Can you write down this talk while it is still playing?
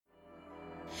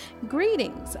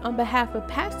Greetings. On behalf of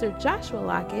Pastor Joshua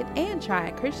Lockett and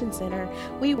Triad Christian Center,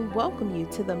 we welcome you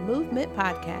to the Movement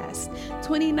Podcast.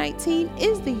 2019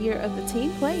 is the year of the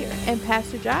team player, and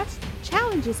Pastor Josh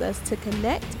challenges us to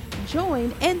connect,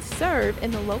 join, and serve in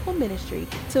the local ministry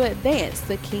to advance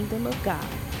the kingdom of God.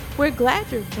 We're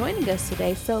glad you're joining us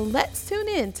today, so let's tune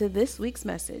in to this week's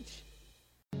message.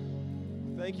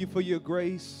 Thank you for your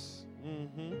grace.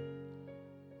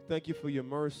 Thank you for your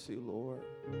mercy, Lord,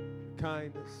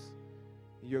 kindness,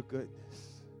 your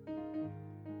goodness.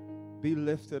 Be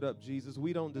lifted up, Jesus.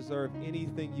 We don't deserve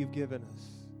anything you've given us.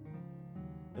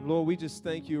 And Lord, we just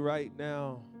thank you right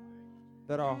now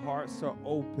that our hearts are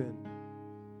open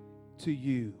to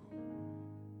you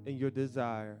and your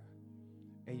desire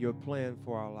and your plan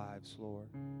for our lives, Lord.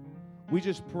 We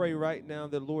just pray right now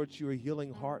that, Lord, you are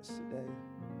healing hearts today.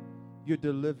 You're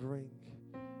delivering.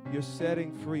 You're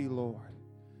setting free, Lord.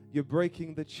 You're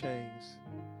breaking the chains.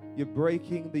 You're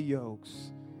breaking the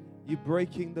yokes. You're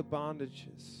breaking the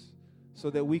bondages so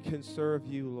that we can serve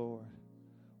you, Lord.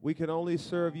 We can only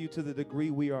serve you to the degree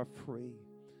we are free.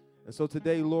 And so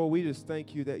today, Lord, we just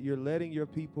thank you that you're letting your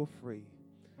people free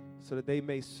so that they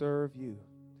may serve you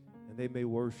and they may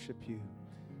worship you.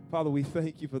 Father, we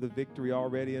thank you for the victory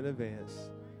already in advance.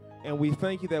 And we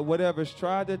thank you that whatever's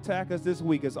tried to attack us this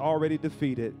week is already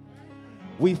defeated.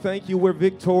 We thank you we're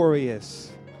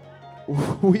victorious.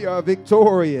 We are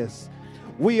victorious.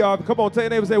 Come on, tell your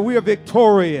neighbor, say, we are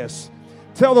victorious.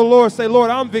 Tell the Lord, say,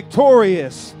 Lord, I'm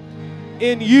victorious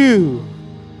in you.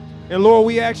 And Lord,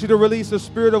 we ask you to release a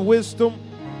spirit of wisdom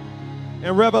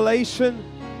and revelation.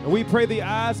 And we pray the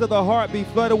eyes of the heart be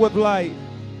flooded with light.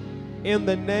 In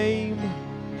the name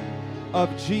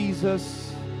of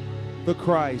Jesus the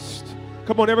Christ.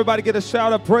 Come on, everybody get a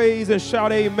shout of praise and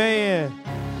shout amen.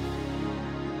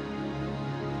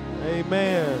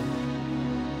 Amen.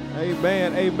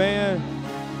 Amen. Amen.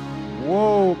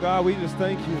 Whoa, God, we just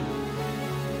thank you.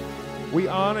 We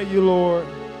honor you, Lord.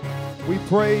 We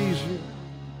praise you.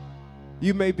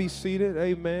 You may be seated.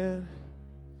 Amen.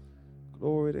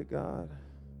 Glory to God.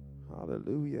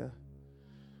 Hallelujah.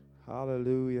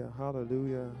 Hallelujah.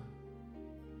 Hallelujah.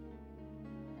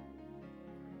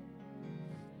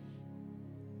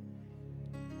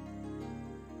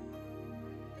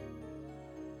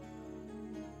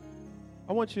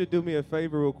 I want you to do me a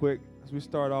favor real quick as we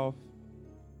start off.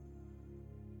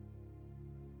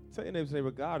 Tell your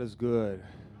neighbor, God is good.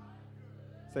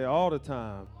 Say all the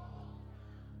time,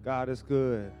 God is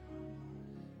good.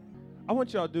 I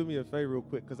want y'all to do me a favor real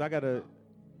quick because I got to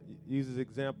use this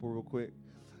example real quick.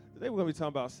 Today we're going to be talking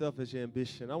about selfish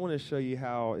ambition. I want to show you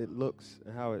how it looks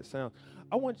and how it sounds.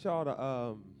 I want y'all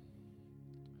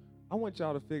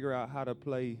to figure out how to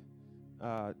play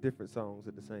different songs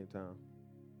at the same time.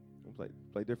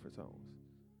 Play different songs.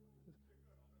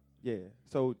 Yeah.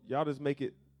 So y'all just make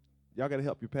it. Y'all got to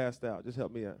help you passed out. Just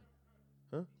help me out.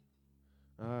 Huh?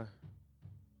 All right.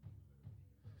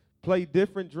 Play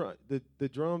different the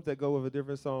drums that go with a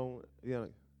different song. Yeah.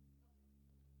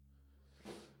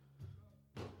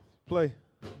 Play.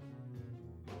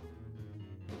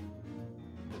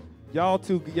 Y'all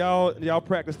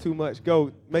practice too much.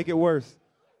 Go. Make it worse.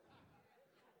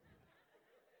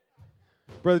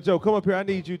 Brother Joe, come up here. I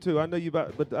need you too. I know you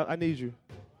but I need you.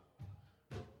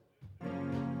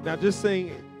 Now just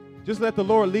sing. Just let the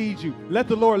Lord lead you. Let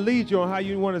the Lord lead you on how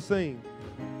you want to sing.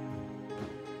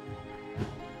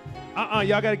 Y'all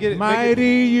got to get it.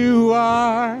 Mighty you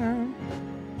are.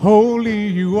 Holy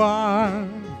you are.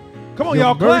 Come on,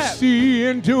 y'all clap. Mercy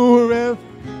endureth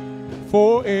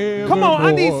forever. Come on,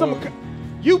 I need some.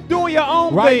 You doing your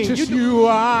own Righteous thing. You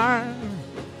are.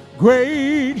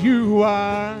 Great you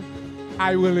are.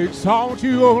 I will exalt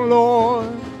you, O Lord,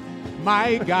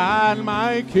 my God,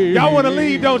 my King. Y'all want to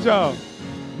lead, don't y'all?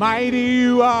 Mighty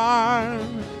you are,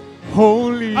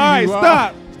 holy. All right, you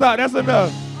stop. Stop. That's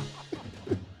enough.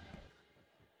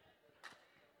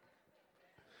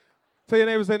 Tell your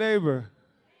neighbor, say neighbor.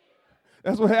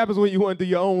 That's what happens when you want to do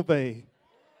your own thing.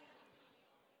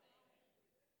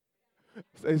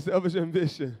 Say selfish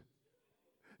ambition.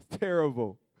 It's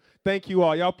terrible. Thank you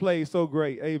all. Y'all played so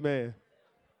great. Amen.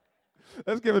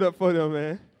 Let's give it up for them,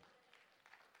 man.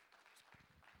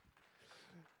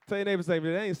 Tell your neighbor, say,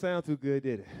 that ain't sound too good,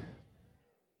 did it?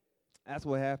 That's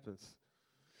what happens.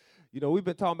 You know, we've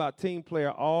been talking about team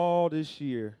player all this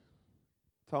year.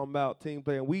 Talking about team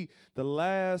player. And the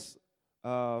last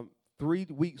 3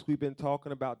 weeks, we've been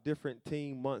talking about different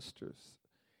team monsters.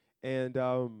 And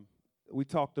we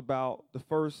talked about, the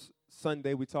first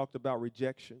Sunday, we talked about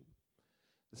rejection.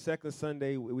 The second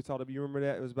Sunday, we talked about, you remember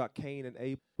that? It was about Cain and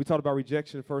Abel. We talked about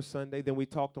rejection the first Sunday. Then we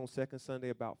talked on second Sunday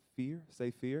about fear.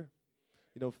 Say fear.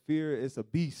 Fear is a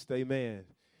beast, amen.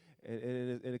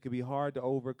 And it can be hard to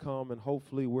overcome, and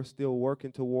hopefully we're still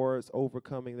working towards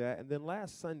overcoming that. And then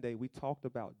last Sunday, we talked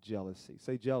about jealousy.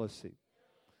 Say jealousy.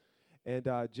 And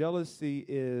jealousy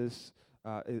is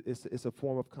it's a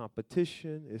form of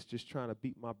competition. It's just trying to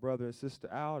beat my brother and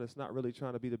sister out. It's not really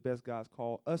trying to be the best God's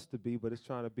called us to be, but it's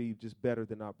trying to be just better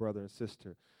than our brother and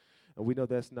sister. And we know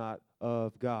that's not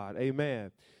of God.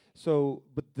 Amen. So,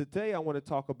 but today I want to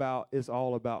talk about is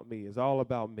all about me. It's all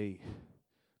about me.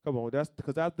 Come on, that's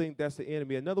because I think that's the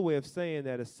enemy. Another way of saying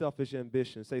that is selfish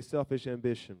ambition. Say selfish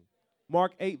ambition.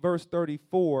 Mark 8, verse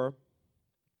 34,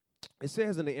 it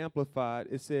says in the Amplified,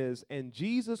 it says, and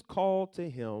Jesus called to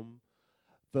him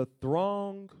the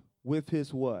throng with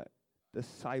his what?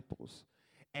 Disciples,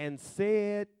 and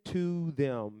said to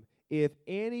them, if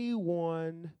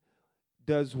anyone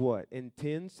does what?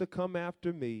 Intends to come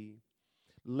after me,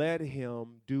 let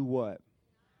him do what?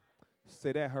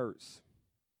 Say that hurts.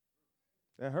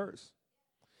 That hurts.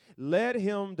 Let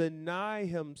him deny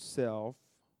himself,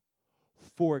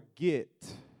 forget,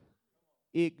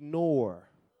 ignore,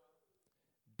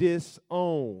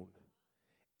 disown,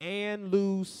 and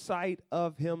lose sight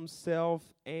of himself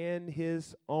and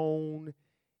his own.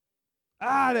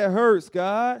 That hurts,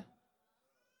 God.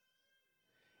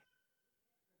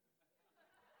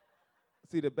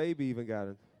 See, the baby even got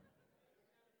it.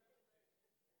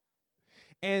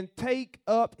 And take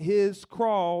up his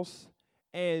cross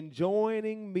and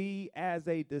joining me as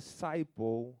a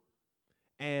disciple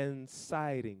and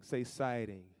siding. Say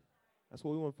siding. That's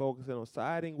what we want to focus on,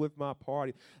 siding with my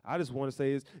party. I just want to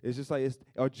say it's just like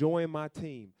or join my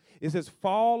team. It says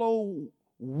follow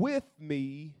with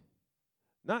me,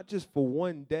 not just for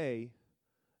one day,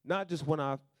 not just when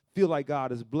I feel like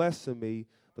God is blessing me,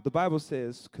 but the Bible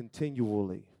says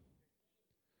continually,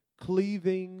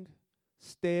 cleaving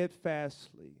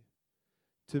steadfastly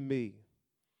to me.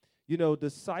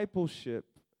 Discipleship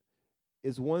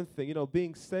is one thing.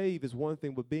 Being saved is one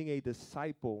thing, but being a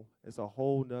disciple is a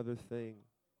whole nother thing.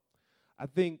 I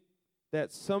think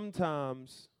that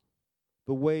sometimes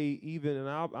the way and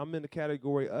I'm in the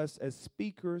category, us as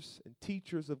speakers and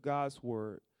teachers of God's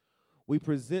word, we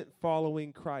present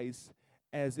following Christ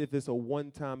as if it's a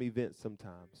one-time event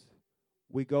sometimes.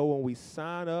 We go and we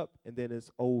sign up and then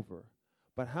it's over.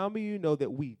 But how many of you know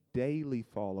that we daily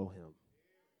follow him?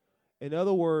 In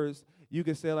other words, you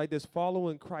can say it like this,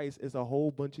 following Christ is a whole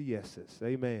bunch of yeses.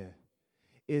 Amen.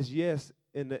 It's yes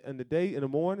in the day, in the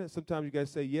morning. Sometimes you got to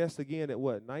say yes again at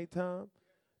what? Nighttime?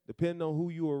 Depending on who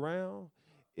you're around.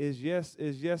 Is yes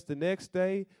the next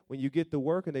day when you get to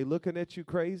work and they looking at you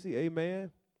crazy. Amen.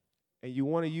 And you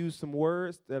want to use some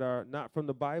words that are not from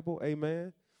the Bible.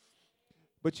 Amen.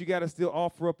 But you got to still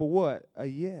offer up a what? A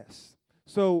yes.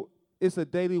 So it's a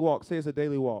daily walk. Say it's a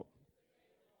daily walk.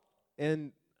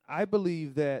 And I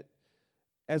believe that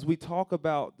as we talk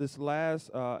about this last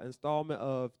installment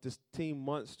of this Team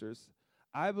Monsters,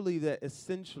 I believe that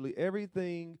essentially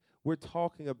everything we're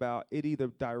talking about, it either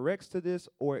directs to this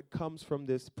or it comes from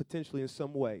this potentially in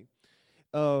some way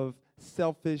of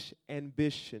selfish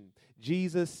ambition.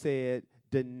 Jesus said,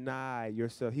 deny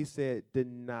yourself. He said,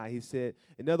 deny. He said,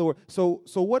 in other words, so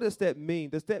what does that mean?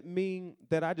 Does that mean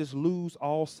that I just lose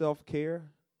all self-care?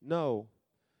 No,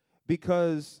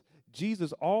 because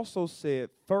Jesus also said,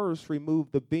 first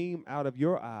remove the beam out of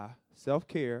your eye,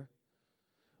 self-care,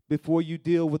 before you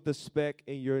deal with the speck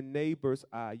in your neighbor's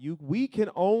eye. We can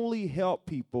only help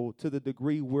people to the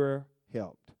degree we're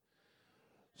helped.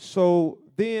 So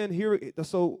then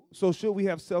so should we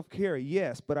have self-care?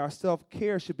 Yes, but our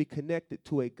self-care should be connected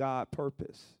to a God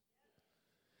purpose.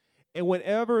 And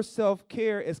whenever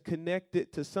self-care is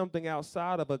connected to something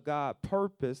outside of a God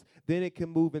purpose, then it can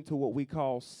move into what we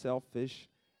call selfish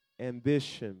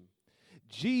ambition.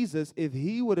 Jesus, if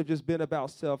he would have just been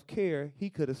about self-care, he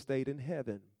could have stayed in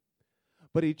heaven.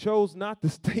 But he chose not to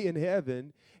stay in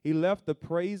heaven. He left the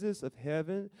praises of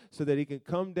heaven so that he can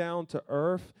come down to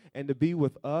earth and to be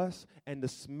with us and to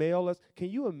smell us. Can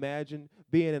you imagine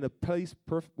being in a place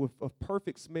with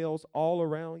perfect smells all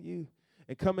around you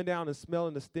and coming down and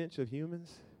smelling the stench of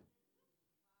humans?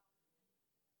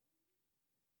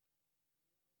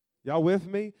 Y'all with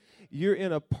me? You're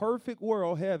in a perfect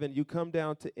world, heaven. You come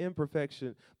down to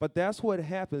imperfection. But that's what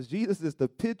happens. Jesus is the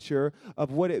picture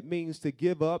of what it means to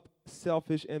give up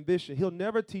selfish ambition. He'll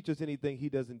never teach us anything he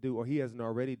doesn't do or he hasn't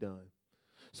already done.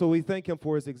 So we thank him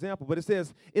for his example. But it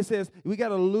says we got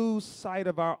to lose sight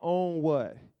of our own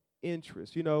what?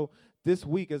 Interest. This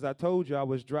week, as I told you, I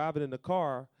was driving in the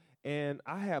car, and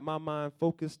I had my mind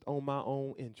focused on my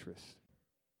own interest.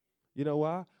 You know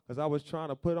why? Because I was trying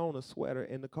to put on a sweater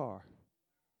in the car.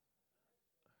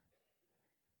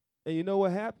 And you know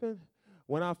what happened?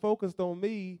 When I focused on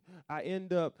me, I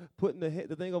end up putting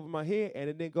the thing over my head, and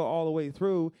it didn't go all the way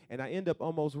through, and I end up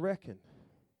almost wrecking.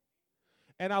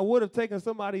 And I would have taken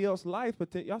somebody else's life,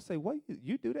 but y'all say, what,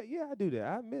 you do that? Yeah, I do that.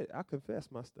 I admit it. I confess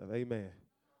my stuff. Amen.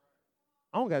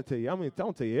 I don't got to tell you. I mean, I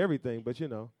don't tell you everything, but,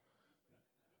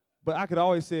 But I could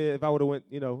always say if I would have went,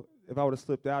 if I would have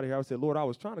slipped out of here, I would say, Lord, I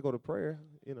was trying to go to prayer,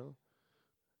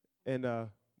 And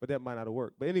but that might not have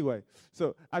worked. But anyway,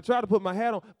 so I tried to put my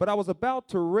hat on, but I was about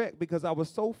to wreck because I was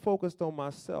so focused on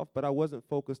myself, but I wasn't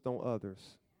focused on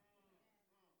others.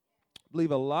 I believe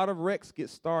a lot of wrecks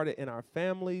get started in our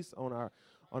families, on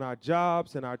our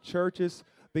jobs, in our churches,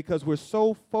 because we're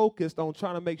so focused on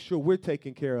trying to make sure we're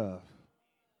taken care of.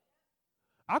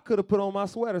 I could have put on my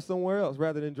sweater somewhere else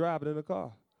rather than driving in the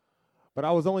car. But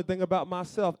I was only thinking about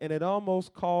myself, and it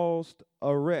almost caused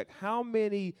a wreck. How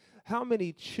many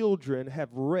children have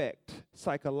wrecked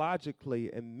psychologically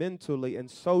and mentally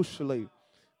and socially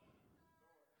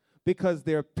because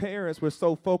their parents were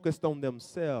so focused on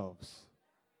themselves,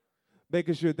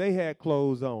 making sure they had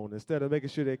clothes on instead of making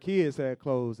sure their kids had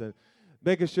clothes and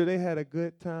making sure they had a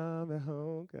good time at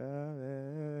home.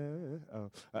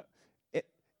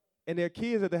 And their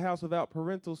kids at the house without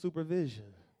parental supervision.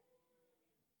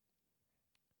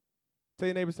 Tell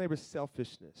your neighbor,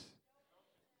 selfishness.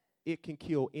 It can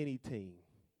kill any team.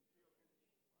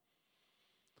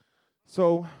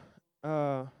 So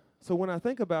when I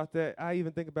think about that, I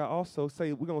even think about also,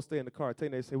 say, we're going to stay in the car. Tell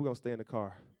your neighbor, say, we're going to stay in the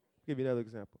car. I'll give you another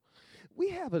example. We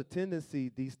have a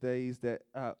tendency these days that,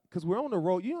 because we're on the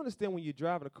road, you understand when you're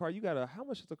driving a car, how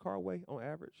much does a car weigh on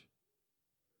average?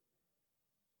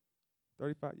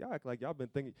 35. Y'all act like y'all been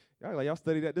thinking, y'all act like y'all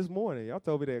studied that this morning. Y'all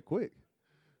told me that quick.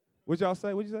 What'd y'all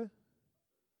say? What'd you say?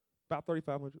 About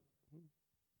 3,500.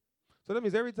 So that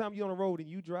means every time you're on the road and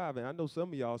you driving, I know some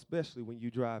of y'all, especially when you're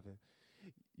driving,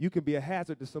 you can be a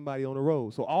hazard to somebody on the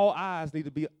road. So all eyes need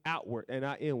to be outward and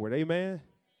not inward. Amen?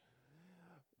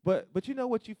 But you know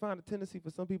what you find a tendency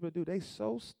for some people to do? They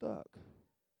so stuck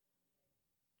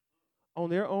on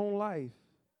their own life,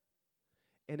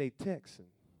 and they texting,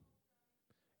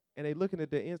 and they looking at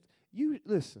their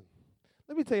listen,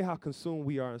 let me tell you how consumed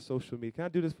we are in social media. Can I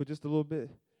do this for just a little bit?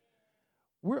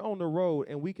 We're on the road,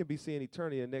 and we can be seeing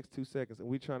eternity in the next 2 seconds, and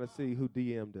we're trying to see who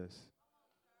DM'd us.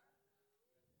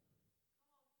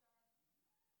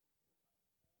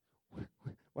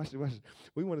 Watch it.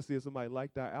 We want to see if somebody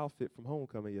liked our outfit from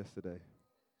homecoming yesterday.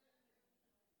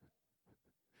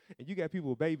 And you got people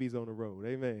with babies on the road,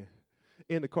 amen.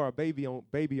 In the car, baby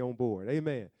on board,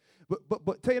 amen.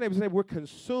 But tell your neighbor, we're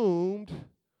consumed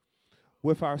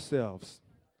with ourselves.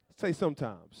 Say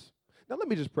sometimes. Now let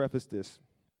me just preface this.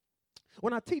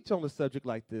 When I teach on a subject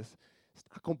like this, it's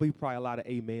not going to be probably a lot of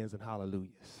amens and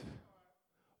hallelujahs.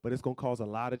 But it's going to cause a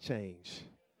lot of change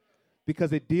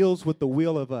because it deals with the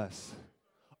will of us.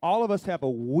 All of us have a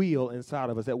will inside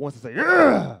of us that wants to say,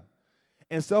 ugh!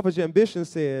 And selfish ambition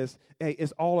says, hey,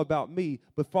 it's all about me.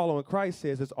 But following Christ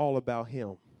says it's all about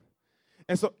him.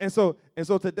 And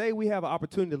so today we have an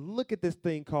opportunity to look at this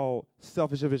thing called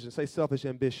selfish ambition. Say selfish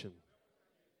ambition.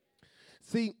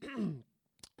 See,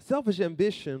 selfish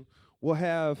ambition will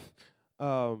have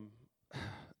y'all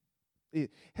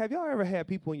ever had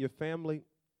people in your family,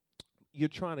 you're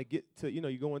trying to get to,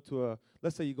 you're going to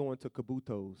let's say you're going to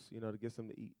Kabuto's, to get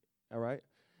something to eat, all right?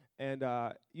 And,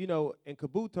 in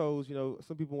Kabuto's,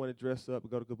 some people want to dress up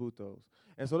and go to Kabuto's.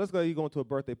 And so let's go, you're going to a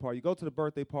birthday party. You go to the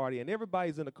birthday party, and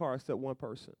everybody's in the car except one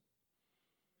person.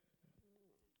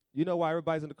 You know why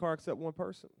everybody's in the car except one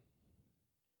person?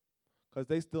 Because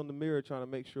they still in the mirror trying to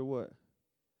make sure what?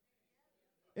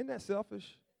 Isn't that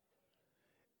selfish?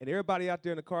 And everybody out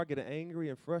there in the car getting angry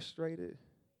and frustrated.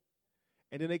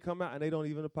 And then they come out and they don't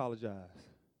even apologize.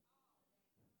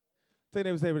 Say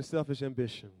their neighbor, selfish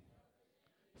ambition.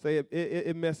 Say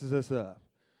it messes us up.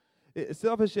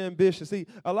 Selfish ambition. See,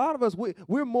 a lot of us,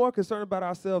 we're more concerned about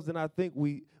ourselves than I think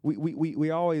we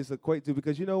always equate to.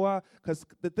 Because you know why? Because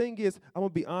the thing is, I'm going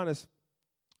to be honest.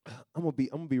 I'm going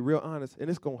to be real honest, and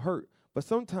it's going to hurt. But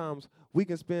sometimes we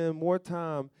can spend more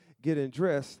time getting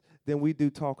dressed than we do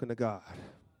talking to God.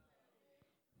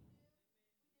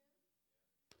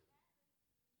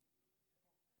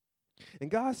 And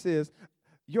God says,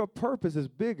 your purpose is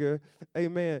bigger,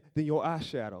 amen, than your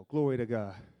eyeshadow. Glory to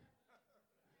God.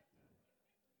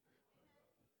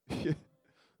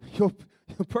 Your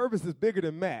purpose is bigger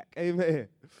than Mac. Amen.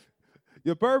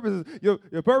 Your purpose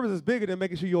is bigger than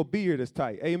making sure your beard is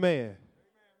tight. Amen.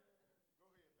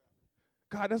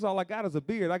 God, that's all I got is a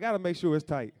beard. I got to make sure it's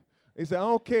tight. He said, I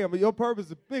don't care, but your purpose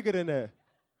is bigger than that.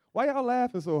 Why y'all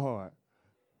laughing so hard?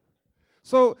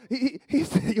 So he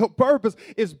said your purpose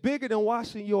is bigger than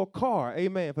washing your car,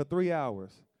 amen, for 3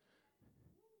 hours.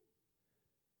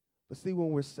 But see, when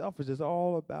we're selfish, it's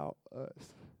all about us.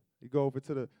 You go over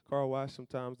to the car wash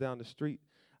sometimes down the street.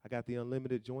 I got the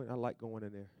unlimited joint. I like going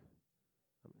in there.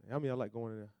 How many of y'all like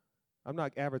going in there? I'm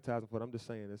not advertising for it. I'm just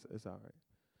saying it's all right.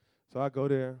 So I go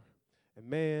there, and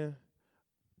man,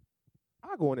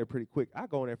 I go in there pretty quick. I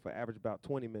go in there for average about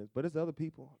 20 minutes. But there's other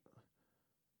people,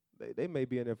 they may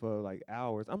be in there for like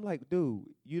hours. I'm like, dude,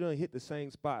 you done hit the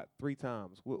same spot 3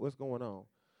 times. What's going on?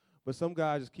 But some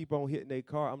guys just keep on hitting their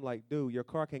car. I'm like, dude, your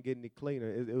car can't get any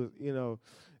cleaner. It was,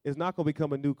 it's not going to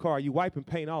become a new car. You wiping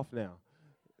paint off now.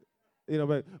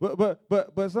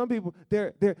 But some people,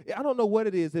 they're I don't know what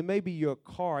it is. It may be your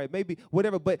car. It may be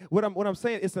whatever. But what I'm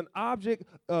saying, it's an object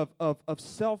of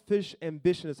selfish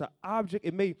ambition. It's an object.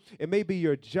 It may be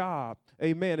your job.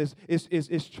 Amen.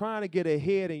 It's trying to get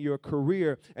ahead in your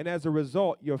career, and as a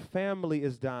result, your family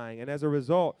is dying, and as a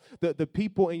result, the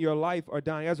people in your life are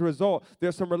dying. As a result,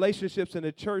 there's some relationships in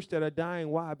the church that are dying.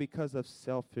 Why? Because of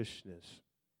selfishness.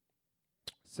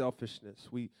 Selfishness.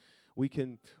 We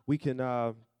can.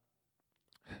 Because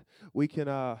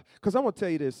I'm going to tell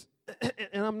you this,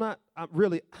 and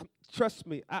trust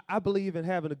me, I believe in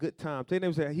having a good time. Tell your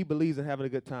neighbor, say, he believes in having a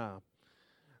good time.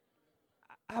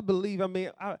 I believe in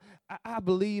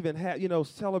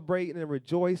celebrating and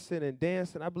rejoicing and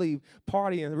dancing. I believe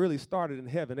partying really started in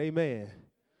heaven. Amen.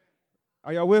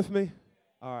 Are y'all with me?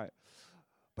 All right.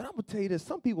 But I'm going to tell you this,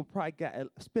 some people probably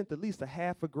spent at least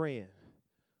 $500,000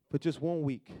 for just 1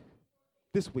 week,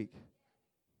 this week.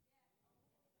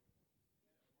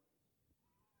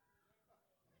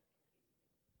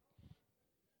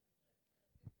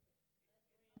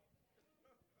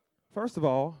 First of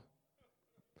all,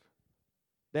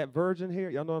 that virgin hair,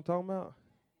 y'all know what I'm talking about?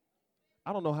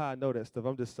 I don't know how I know that stuff.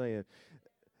 I'm just saying.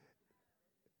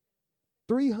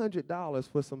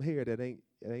 $300 for some hair that ain't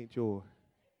yours.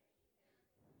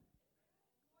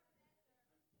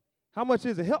 How much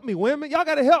is it? Help me, women. Y'all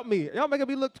got to help me. Y'all making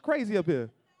me look crazy up here.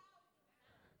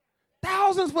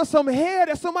 Thousands for some hair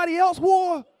that somebody else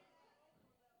wore.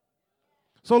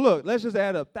 So look, let's just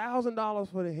add up. $1,000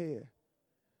 for the hair.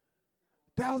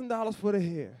 $1,000 for the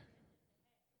hair.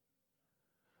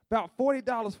 About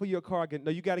 $40 for your car. No,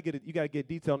 you got to get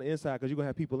detail on the inside because you're gonna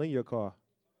have people in your car.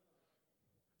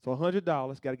 So $100.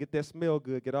 Got to get that smell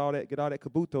good. Get all that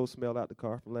Kabuto smell out the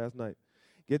car from last night.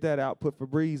 Get that out. Put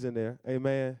Febreze in there.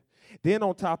 Amen. Then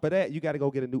on top of that, you got to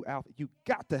go get a new outfit. You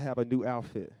got to have a new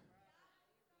outfit.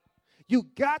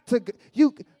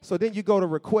 So then you go to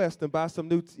Request and buy some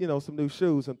new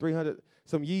shoes, some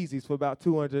Yeezys for about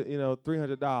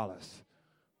 $300.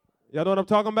 Y'all know what I'm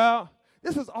talking about?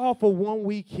 This is all for 1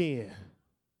 weekend.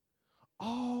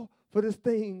 All for this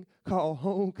thing called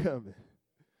homecoming.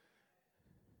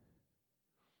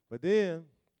 But then,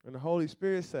 when the Holy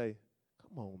Spirit say,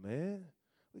 come on, man,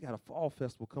 we got a fall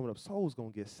festival coming up. Souls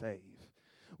gonna get saved.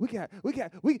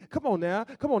 Come on now.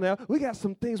 We got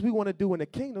some things we want to do in the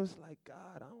kingdom. It's like, God,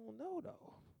 I don't know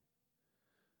though.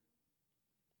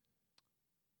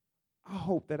 I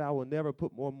hope that I will never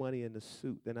put more money in the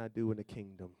suit than I do in the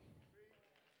kingdom.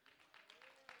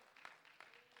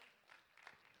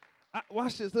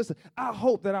 Watch this, listen. I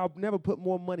hope that I'll never put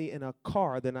more money in a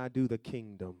car than I do the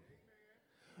kingdom.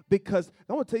 Because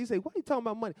I want to tell you, why are you talking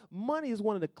about money? Money is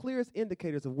one of the clearest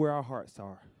indicators of where our hearts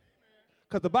are.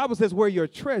 Because the Bible says where your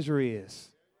treasure is.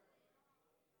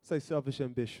 Say selfish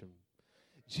ambition.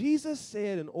 Jesus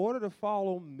said in order to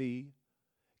follow me,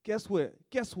 guess what?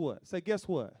 Say guess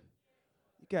what?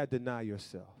 You got to deny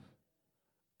yourself.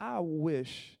 I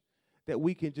wish that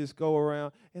we can just go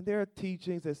around, and there are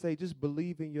teachings that say just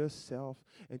believe in yourself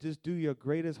and just do your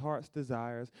greatest heart's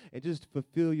desires and just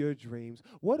fulfill your dreams.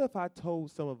 What if I told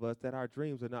some of us that our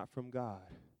dreams are not from God?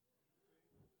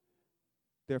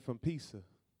 They're from pizza.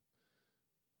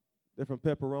 They're from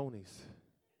pepperonis.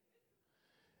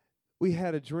 We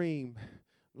had a dream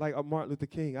like Martin Luther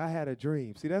King. I had a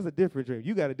dream. See, that's a different dream.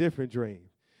 You got a different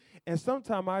dream. And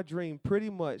sometimes our dream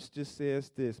pretty much just says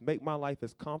this: make my life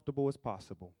as comfortable as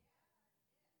possible.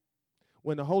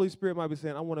 When the Holy Spirit might be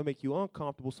saying, I want to make you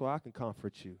uncomfortable so I can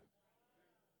comfort you.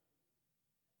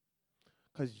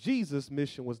 Because Jesus'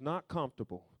 mission was not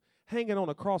comfortable. Hanging on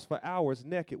a cross for hours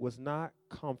naked was not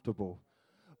comfortable.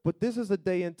 But this is a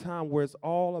day and time where it's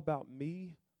all about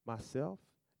me, myself,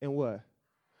 and what?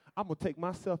 I'm going to take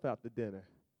myself out to dinner.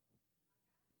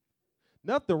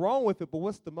 Nothing wrong with it, but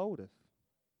what's the motive?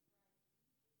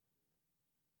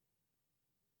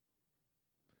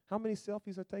 How many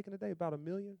selfies are taken a day? About 1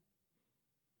 million?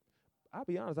 I'll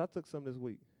be honest, I took some this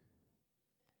week.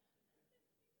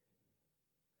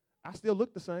 I still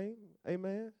look the same,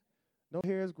 amen. No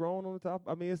hair is grown on the top.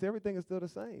 I mean, everything is still the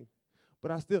same.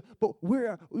 But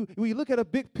we look at a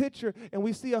big picture and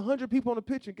we see 100 people on the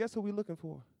picture. Guess who we're looking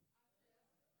for?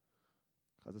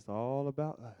 Because it's all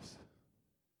about us.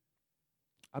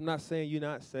 I'm not saying you're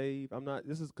not saved.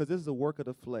 This is a work of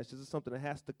the flesh. This is something that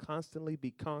has to constantly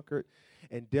be conquered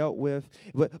and dealt with.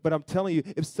 But I'm telling you,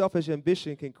 if selfish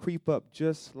ambition can creep up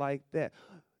just like that.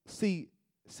 See,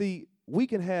 we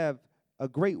can have a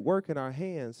great work in our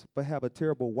hands, but have a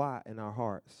terrible why in our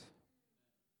hearts.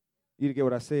 You didn't get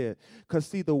what I said? Because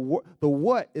see, the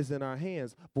what is in our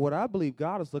hands, but what I believe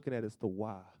God is looking at is the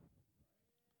why.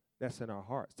 That's in our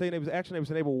hearts. Say neighbors, action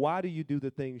neighbors, neighbor, why do you do the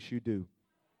things you do?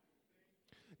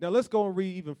 Now let's go and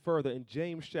read even further in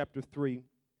James chapter 3,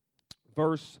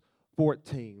 verse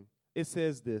 14. It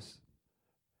says this.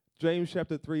 James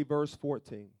chapter 3, verse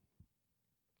 14.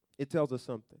 It tells us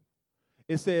something.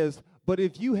 It says, but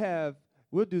if you have,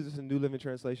 we'll do this in New Living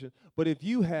Translation, but if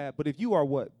you are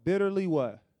what? Bitterly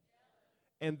what?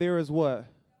 And there is what?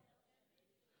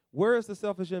 Where is the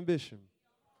selfish ambition?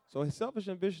 So selfish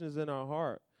ambition is in our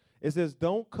heart. It says,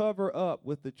 don't cover up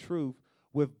with the truth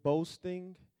with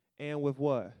boasting and with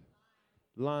what?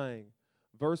 Lying.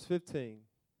 Verse 15.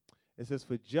 It says,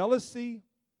 for jealousy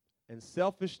and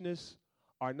selfishness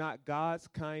are not God's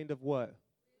kind of what?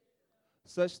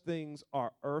 Such things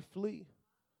are earthly,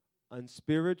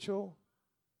 unspiritual,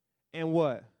 and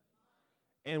what?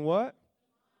 And what?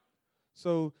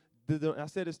 So I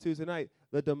said this Tuesday night.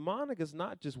 The demonic is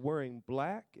not just wearing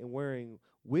black and wearing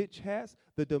witch hats.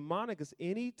 The demonic is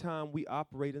any time we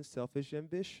operate in selfish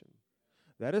ambition.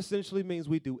 That essentially means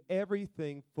we do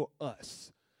everything for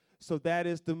us. So that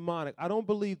is demonic. I don't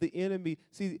believe the enemy.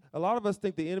 See, a lot of us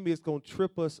think the enemy is going to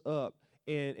trip us up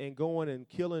and going and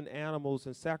killing animals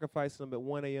and sacrificing them at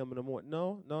 1 a.m. in the morning.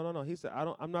 No. He said,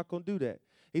 I'm not going to do that.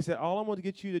 He said, all I'm going to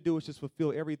get you to do is just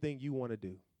fulfill everything you want to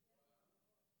do.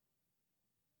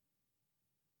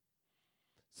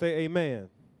 Say amen.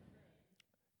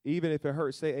 Even if it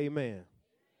hurts, say amen.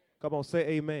 Come on, say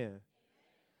amen.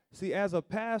 See, as a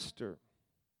pastor,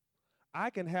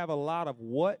 I can have a lot of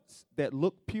what's that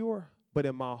look pure, but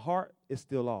in my heart, it's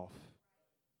still off.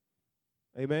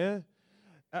 Amen?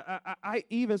 I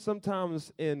even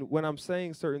sometimes when I'm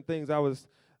saying certain things, I was,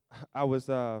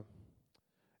 and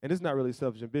it's not really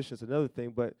selfish ambition, it's another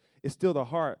thing, but it's still the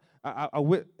heart. I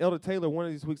with Elder Taylor, one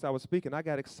of these weeks I was speaking, I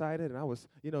got excited, and I was,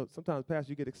 sometimes,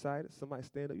 Pastor, you get excited, somebody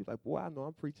stand up, you're like, boy, I know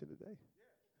I'm preaching today.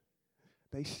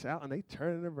 They shouting, they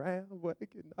turning around, boy, they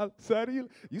getting outside of you.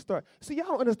 You start, see, y'all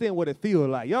don't understand what it feels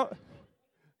like, y'all.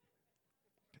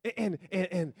 And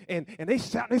they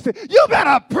shout, they say, you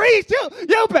better preach,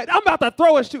 you better, I'm about to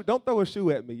throw a shoe. Don't throw a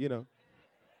shoe at me,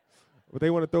 But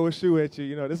they want to throw a shoe at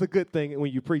you, That's a good thing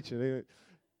when you're preaching.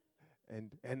 And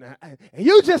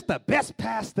you just the best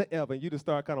pastor ever. And you just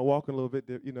start kind of walking a little bit,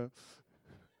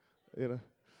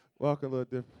 walking a little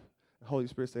different. The Holy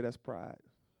Spirit say that's pride.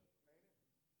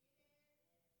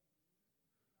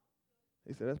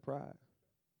 He said, that's pride.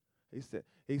 He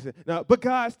said, no, but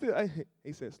God still,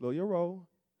 he said, slow your roll.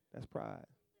 That's pride.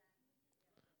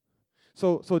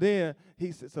 So then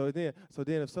he said, so then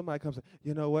if somebody comes,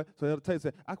 you know what? So Elder Taylor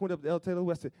said, I went up to Elder Taylor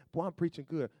West and said, boy, I'm preaching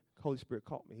good. Holy Spirit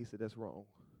caught me. He said, that's wrong.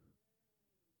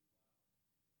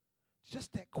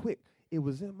 Just that quick. It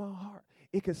was in my heart.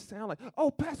 It could sound like, oh,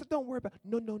 Pastor, don't worry about it.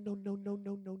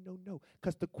 No.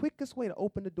 Because the quickest way to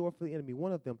open the door for the enemy,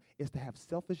 one of them, is to have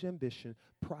selfish ambition,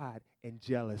 pride, and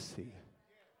jealousy.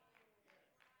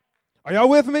 Are y'all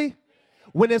with me?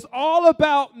 When it's all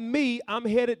about me, I'm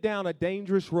headed down a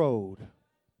dangerous road.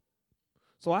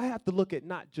 So I have to look at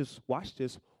not just, watch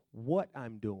this, what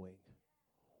I'm doing,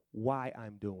 why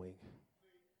I'm doing.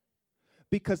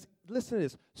 Because, listen to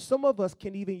this, some of us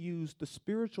can even use the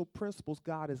spiritual principles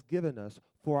God has given us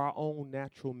for our own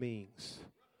natural means,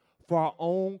 for our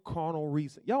own carnal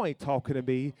reason. Y'all ain't talking to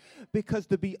me. Because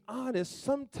to be honest,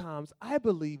 sometimes I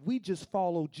believe we just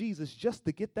follow Jesus just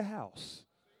to get the house.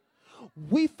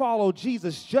 We follow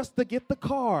Jesus just to get the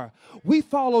car. We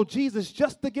follow Jesus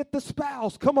just to get the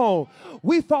spouse. Come on.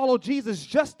 We follow Jesus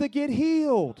just to get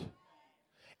healed.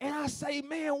 And I say,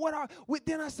 man,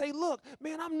 then I say, look,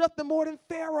 man, I'm nothing more than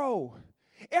Pharaoh.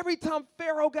 Every time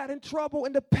Pharaoh got in trouble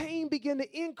and the pain began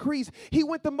to increase, he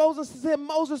went to Moses and said,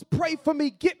 Moses, pray for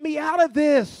me. Get me out of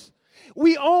this.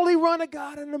 We only run to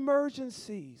God in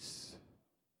emergencies.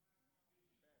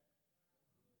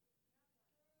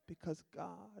 Because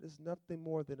God is nothing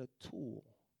more than a tool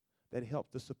that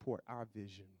helps to support our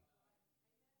vision.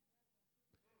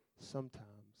 Sometimes.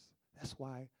 That's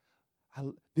why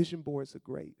vision boards are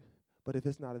great, but if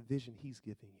it's not a vision he's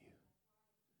giving you.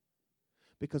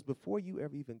 Because before you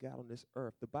ever even got on this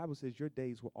earth, the Bible says your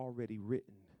days were already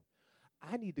written.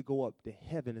 I need to go up to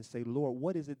heaven and say, Lord,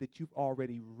 what is it that you've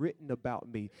already written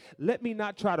about me? Let me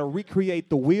not try to recreate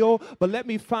the wheel, but let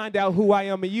me find out who I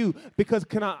am in you. Because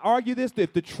can I argue this?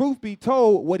 If the truth be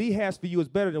told, what he has for you is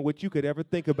better than what you could ever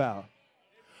think about.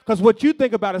 Because what you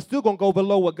think about is still going to go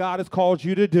below what God has called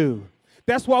you to do.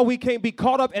 That's why we can't be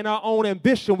caught up in our own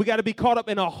ambition. We got to be caught up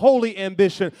in a holy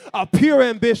ambition, a pure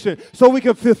ambition, so we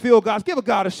can fulfill God's. Give a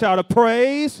God a shout of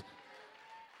praise.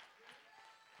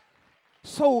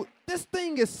 So this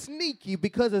thing is sneaky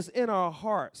because it's in our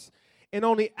hearts. And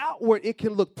on the outward, it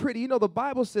can look pretty. You know, the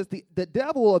Bible says the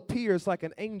devil appears like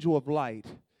an angel of light.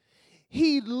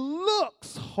 He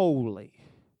looks holy.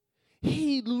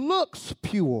 He looks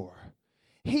pure.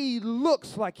 He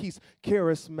looks like he's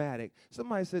charismatic.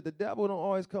 Somebody said the devil don't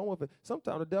always come with it.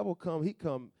 Sometimes the devil he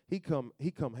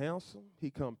come handsome.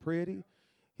 He come pretty.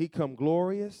 He come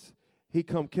glorious. He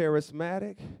come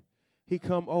charismatic. He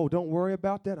come, oh, don't worry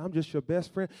about that. I'm just your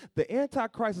best friend. The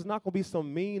Antichrist is not going to be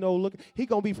some mean old look. He's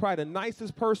going to be probably the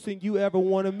nicest person you ever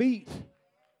want to meet.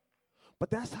 But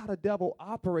that's how the devil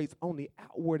operates. On the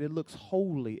outward, it looks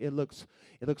holy. It looks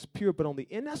pure. But on the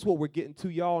end, that's what we're getting to,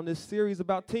 y'all, in this series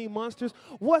about Teen Monsters.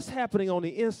 What's happening on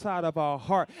the inside of our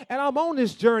heart? And I'm on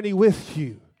this journey with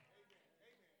you.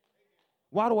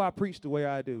 Why do I preach the way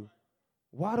I do?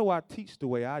 Why do I teach the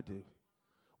way I do?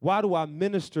 Why do I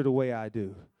minister the way I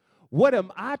do? What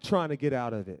am I trying to get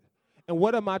out of it? And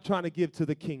what am I trying to give to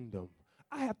the kingdom?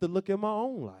 I have to look at my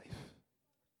own life.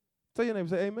 Tell your neighbor,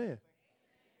 say amen.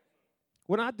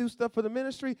 When I do stuff for the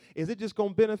ministry, is it just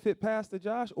going to benefit Pastor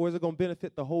Josh, or is it going to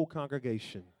benefit the whole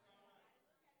congregation?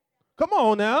 Come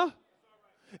on now.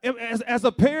 As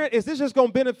a parent, is this just going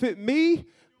to benefit me?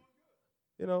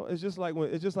 You know, it's just like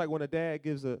when a dad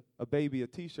gives a baby a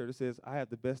T-shirt that says, I have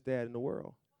the best dad in the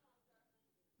world.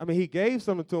 I mean, he gave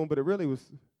something to him, but it really was...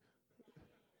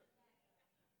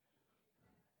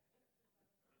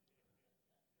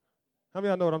 How many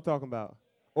of y'all know what I'm talking about?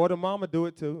 Or the mama do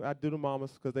it too. I do the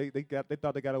mamas because they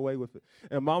thought they got away with it.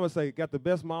 And mama say, got the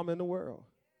best mama in the world.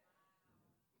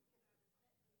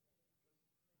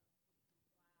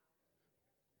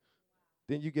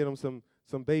 Then you get them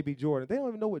some baby Jordan. They don't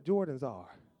even know what Jordans are.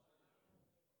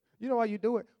 You know why you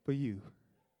do it? For you.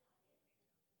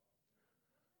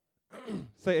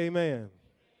 Say amen.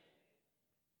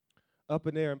 Up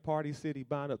in there in Party City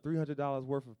buying up $300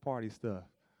 worth of party stuff.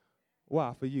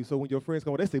 Why? For you. So when your friends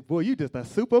come, they say, boy, you just a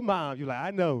super mom. You're like,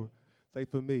 I know. Say,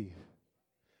 for me.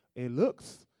 It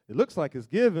looks like it's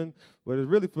given, but it's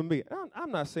really for me.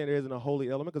 I'm not saying there isn't a holy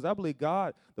element, because I believe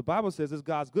God, the Bible says it's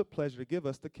God's good pleasure to give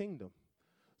us the kingdom.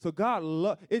 So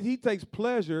God, he takes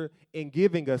pleasure in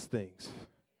giving us things.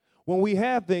 When we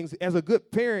have things, as a good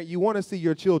parent, you want to see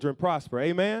your children prosper.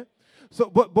 Amen? So,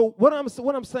 but what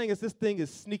I'm saying is this thing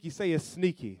is sneaky. Say it's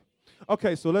sneaky.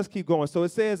 Okay, so let's keep going. So it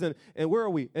says, and where are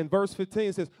we? In verse 15,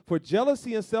 it says, for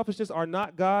jealousy and selfishness are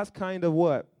not God's kind of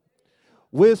what?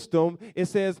 Wisdom. It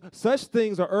says, such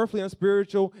things are earthly and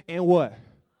spiritual and what?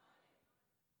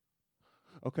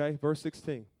 Okay, verse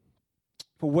 16.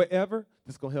 For wherever,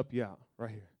 this is going to help you out right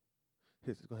here.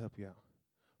 This is going to help you out.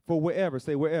 For wherever,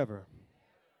 say wherever.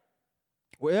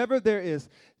 Wherever there is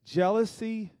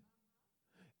jealousy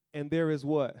and there is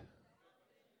what?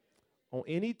 On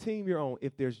any team you're on,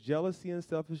 if there's jealousy and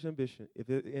selfish ambition, if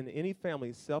in any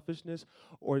family, selfishness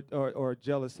or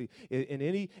jealousy,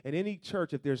 in any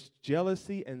church, if there's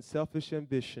jealousy and selfish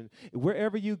ambition,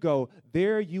 wherever you go,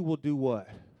 there you will do what?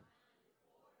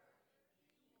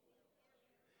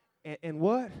 And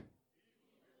what?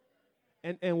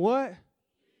 And what?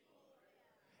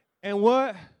 And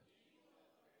what?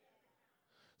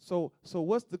 So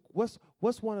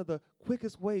what's one of the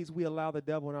quickest ways we allow the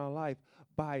devil in our life?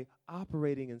 By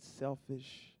operating in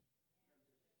selfish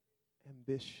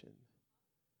ambition.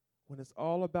 When it's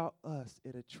all about us,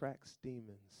 it attracts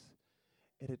demons.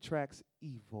 It attracts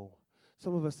evil.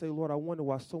 Some of us say, Lord, I wonder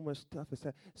why so much stuff is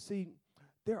happening. See,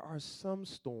 there are some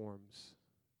storms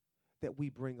that we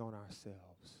bring on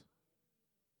ourselves.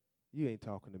 You ain't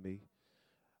talking to me.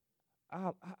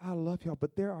 I love y'all,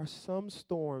 but there are some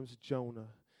storms, Jonah,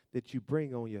 that you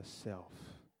bring on yourself.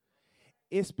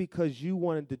 It's because you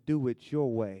wanted to do it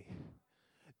your way.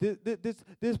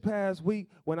 This past week,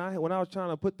 when I was trying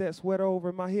to put that sweater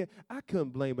over my head, I couldn't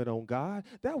blame it on God.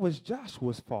 That was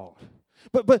Joshua's fault.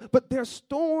 But there's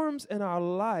storms in our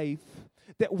life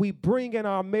that we bring in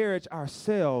our marriage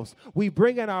ourselves. We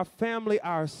bring in our family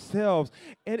ourselves.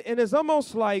 And it's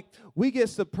almost like we get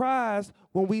surprised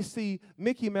when we see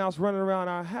Mickey Mouse running around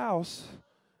our house,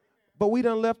 but we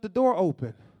done left the door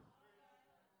open.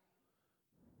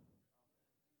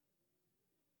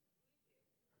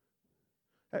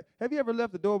 Have you ever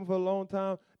left the door open for a long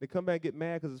time? They come back and get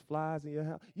mad because there's flies in your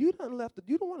house. You don't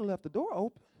want to left the door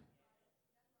open.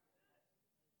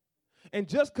 And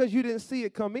just because you didn't see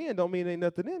it come in don't mean ain't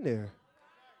nothing in there.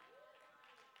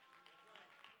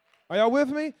 Are y'all with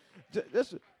me?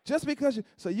 Just because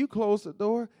you close the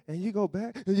door and you go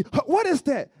back, and what is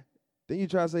that? Then you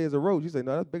try to say it's a roach. You say,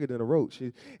 no, that's bigger than a roach.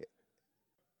 And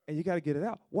you got to get it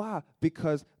out. Why?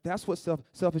 Because that's what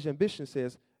selfish ambition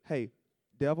says. Hey,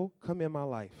 devil, come in my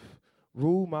life.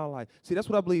 Rule my life. See, that's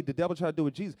what I believe the devil tried to do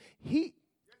with Jesus. He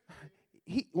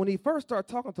when he first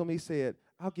started talking to him, he said,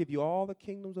 I'll give you all the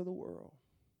kingdoms of the world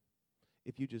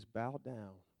if you just bow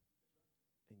down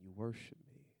and you worship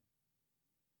me.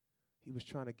 He was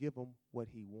trying to give him what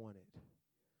he wanted.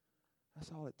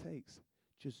 That's all it takes.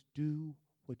 Just do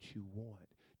what you want.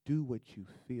 Do what you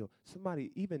feel.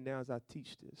 Somebody, even now as I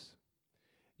teach this,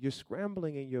 you're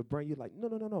scrambling in your brain. You're like,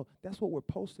 no. That's what we're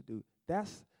supposed to do.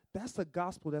 That's a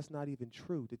gospel that's not even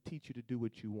true, to teach you to do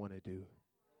what you want to do.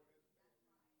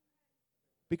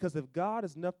 Because if God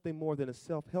is nothing more than a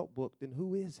self-help book, then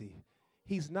who is he?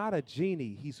 He's not a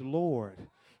genie. He's Lord.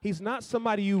 He's not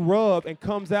somebody you rub and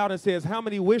comes out and says, how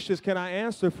many wishes can I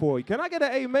answer for you? Can I get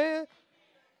an amen?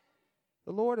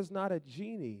 The Lord is not a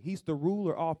genie. He's the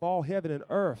ruler of all heaven and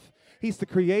earth. He's the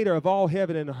creator of all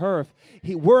heaven and earth.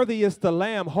 Worthy is the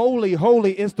Lamb. Holy,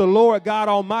 holy is the Lord God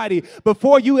Almighty.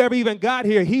 Before you ever even got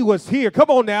here, he was here. Come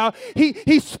on now.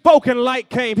 He spoke and light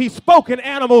came. He spoke and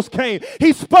animals came.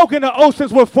 He spoke and the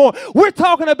oceans were formed. We're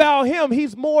talking about him.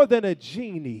 He's more than a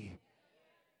genie.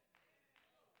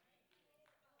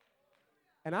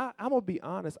 And I'm going to be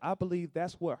honest, I believe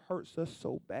that's what hurts us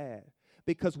so bad.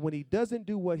 Because when he doesn't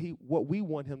do what we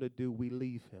want him to do, we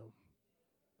leave him.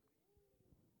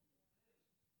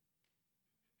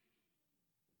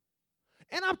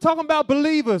 And I'm talking about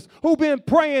believers who've been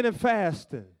praying and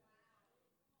fasting.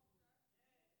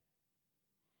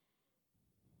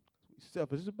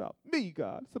 Selfish. It's about me,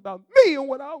 God. It's about me and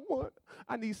what I want.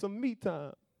 I need some me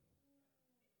time.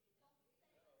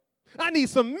 I need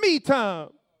some me time.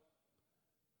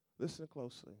 Listen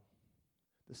closely.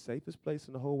 The safest place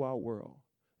in the whole wide world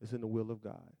is in the will of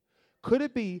God. Could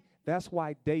it be that's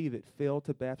why David fell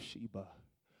to Bathsheba?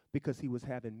 Because he was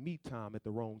having me time at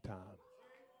the wrong time.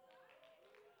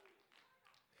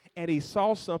 And he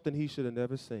saw something he should have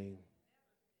never seen.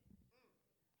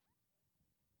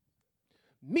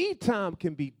 Me time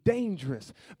can be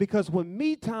dangerous because when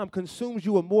me time consumes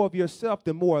you with more of yourself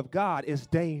than more of God, it's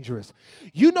dangerous.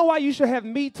 You know why you should have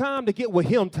me time? To get with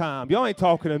him time. Y'all ain't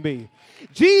talking to me.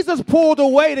 Jesus pulled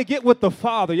away to get with the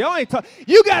Father. Y'all ain't talking.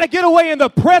 You got to get away in the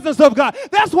presence of God.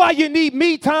 That's why you need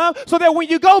me time, so that when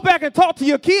you go back and talk to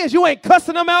your kids, you ain't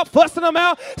cussing them out, fussing them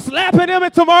out, slapping them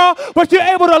tomorrow, but you're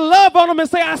able to love on them and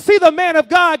say, I see the man of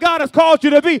God God has called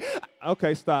you to be.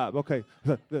 Okay, stop. Okay.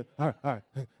 All right.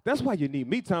 That's why you need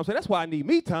me time. So that's why I need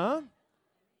me time.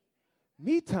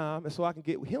 Me time is so I can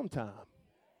get with him time.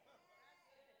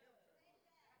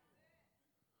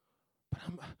 But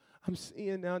I'm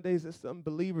seeing nowadays that some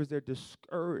believers, they're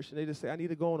discouraged, and they just say, I need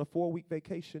to go on a 4-week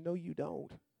vacation. No, you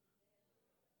don't.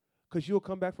 Because you'll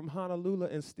come back from Honolulu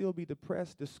and still be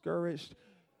depressed, discouraged,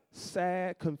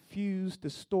 sad, confused,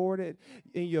 distorted,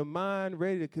 in your mind,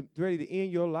 ready to end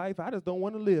your life. I just don't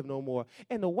want to live no more.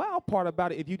 And the wild part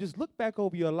about it, if you just look back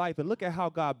over your life and look at how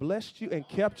God blessed you and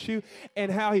kept you,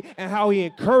 and how he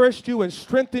encouraged you and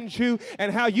strengthened you,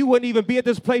 and how you wouldn't even be at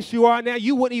this place you are now.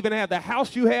 You wouldn't even have the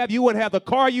house you have. You wouldn't have the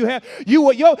car you have.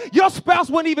 Your spouse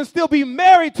wouldn't even still be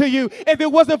married to you if it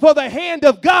wasn't for the hand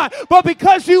of God. But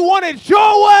because you wanted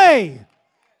your way,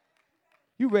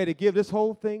 you ready to give this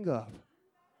whole thing up.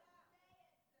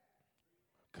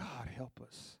 God help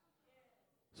us.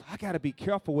 So I got to be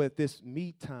careful with this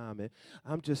me time, and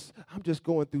I'm just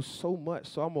going through so much.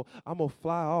 So I'm gonna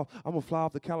fly off. I'm gonna fly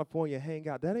off to California and hang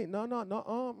out. That ain't no.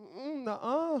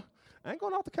 I ain't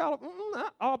going off to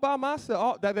California all by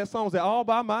myself. That song said all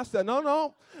by myself.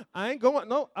 No, I ain't going.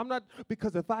 No, I'm not.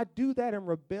 Because if I do that in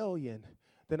rebellion,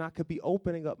 then I could be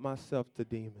opening up myself to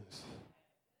demons.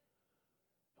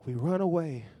 We run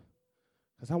away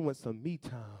because I want some me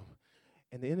time.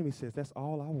 And the enemy says, that's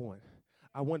all I want.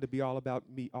 I want to be all about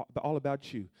me, all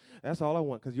about you. That's all I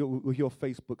want, because with your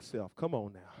Facebook self. Come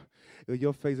on now.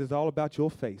 Your face is all about your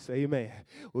face. Amen.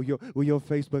 With your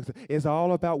Facebook, it's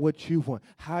all about what you want,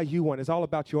 how you want. It's all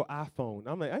about your iPhone.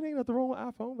 I'm like, I ain't nothing wrong with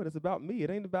iPhone, but it's about me. It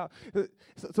ain't about.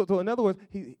 So in other words,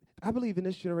 I believe in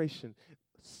this generation,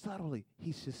 subtly,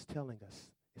 he's just telling us,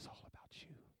 it's all about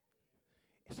you.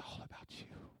 It's all about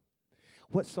you.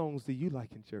 What songs do you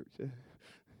like in church?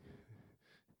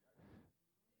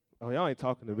 Oh, y'all ain't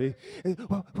talking to me.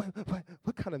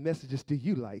 What kind of messages do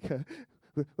you like?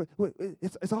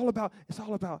 It's all about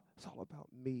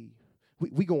me.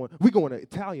 We going to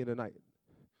Italian tonight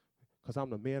because I'm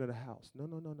the man of the house. No.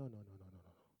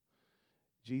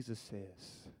 Jesus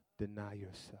says, deny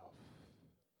yourself.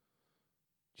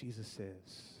 Jesus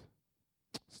says,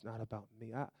 it's not about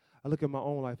me. I look at my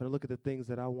own life and I look at the things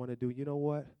that I want to do. You know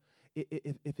what?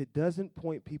 If it doesn't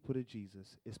point people to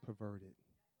Jesus, it's perverted.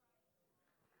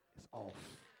 It's off.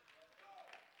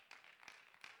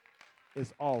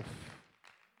 It's off.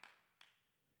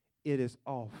 It is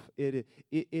off. It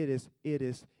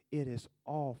is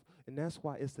off. And that's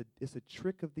why it's a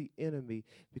trick of the enemy,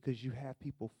 because you have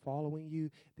people following you,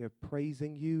 they're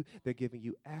praising you, they're giving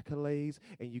you accolades,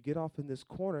 and you get off in this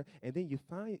corner, and then you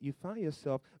find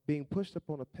yourself being pushed up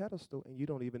on a pedestal, and you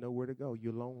don't even know where to go.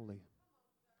 You're lonely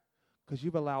because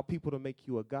you've allowed people to make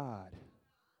you a god.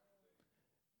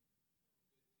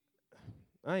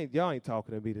 Y'all ain't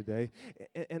talking to me today.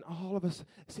 And all of us,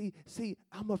 see,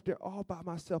 I'm up there all by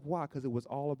myself. Why? Because it was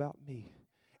all about me.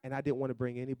 And I didn't want to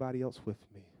bring anybody else with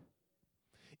me.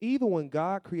 Even when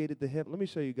God created the heaven, let me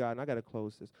show you God, and I got to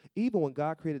close this. Even when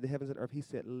God created the heavens and earth, he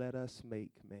said, let us make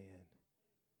man.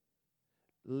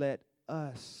 Let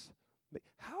us make.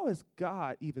 How is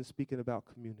God even speaking about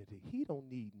community? He don't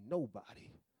need nobody.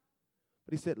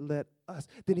 But he said, let us.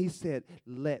 Then he said,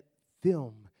 let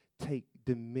them take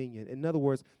dominion. In other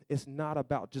words, it's not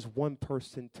about just one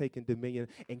person taking dominion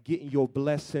and getting your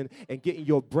blessing and getting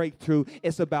your breakthrough.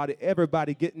 It's about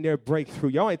everybody getting their breakthrough.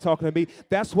 Y'all ain't talking to me.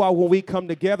 That's why when we come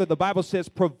together, the Bible says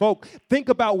provoke. Think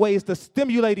about ways to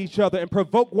stimulate each other and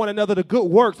provoke one another to good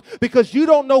works, because you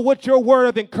don't know what your word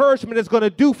of encouragement is going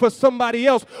to do for somebody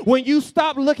else. When you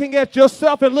stop looking at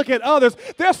yourself and look at others,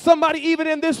 there's somebody even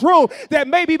in this room that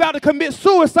may be about to commit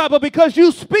suicide, but because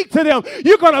you speak to them,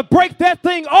 you're going to break that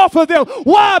thing off of them.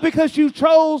 Why? Because you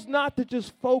chose not to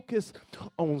just focus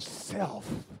on self.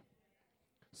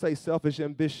 Say selfish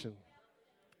ambition.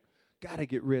 Got to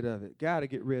get rid of it. Got to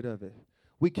get rid of it.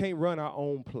 We can't run our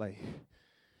own play.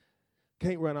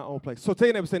 Can't run our own play. So tell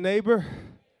your neighbor, say, neighbor,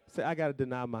 say, I got to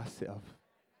deny myself.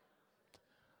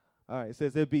 All right, it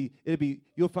says it'll be,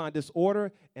 you'll find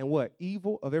disorder and what?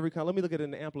 Evil of every kind. Let me look at it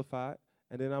in the Amplified.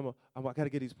 And then I got to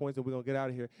get these points and we're going to get out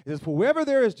of here. It says, for wherever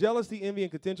there is jealousy, envy,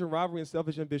 and contention, rivalry, and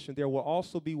selfish ambition, there will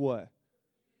also be what?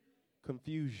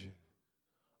 Confusion,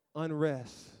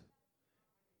 unrest,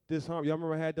 disharmony. Y'all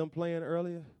remember I had them playing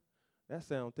earlier? That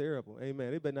sounds terrible.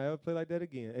 Amen. They better not ever play like that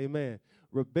again. Amen.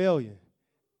 Rebellion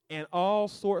and all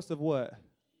sorts of what?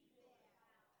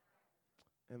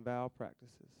 And vile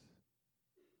practices.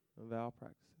 And vile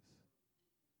practices.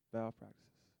 Vile practices.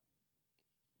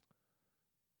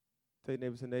 Tell your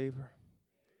neighbor, say, neighbor,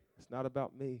 it's not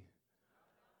about me.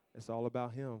 It's all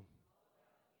about him.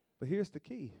 But here's the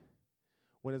key.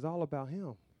 When it's all about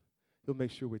him, he'll make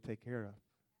sure we're taken care of.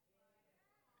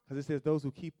 Because it says those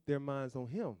who keep their minds on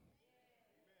him,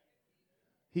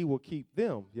 he will keep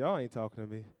them. Y'all ain't talking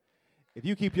to me. If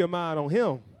you keep your mind on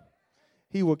him,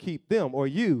 he will keep them or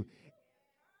you.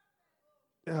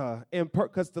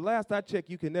 Because the last I checked,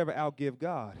 you can never outgive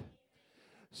God.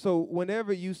 So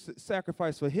whenever you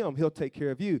sacrifice for him, he'll take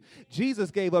care of you.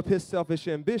 Jesus gave up his selfish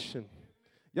ambition.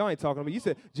 Y'all ain't talking to me. You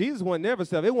said Jesus wasn't never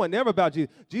selfish. It wasn't never about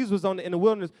Jesus. Jesus was in the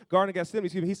wilderness, Garden of Gethsemane.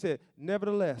 He said,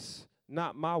 nevertheless,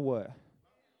 not my what?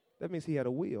 That means he had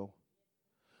a will.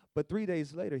 But 3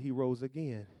 days later, he rose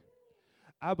again.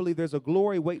 I believe there's a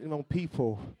glory waiting on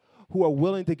people who are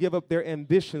willing to give up their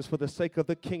ambitions for the sake of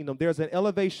the kingdom. There's an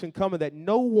elevation coming that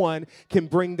no one can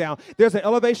bring down. There's an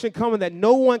elevation coming that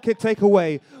no one can take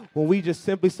away when we just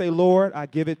simply say, Lord, I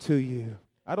give it to you.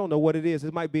 I don't know what it is.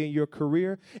 It might be in your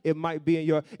career. It might be in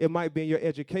your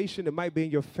education. It might be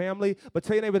in your family. But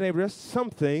tell your neighbor, there's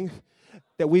something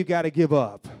that we've got to give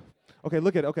up. Okay,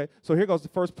 look at it. Okay, so here goes the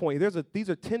first point. These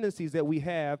are tendencies that we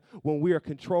have when we are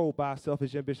controlled by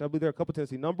selfish ambition. I believe there are a couple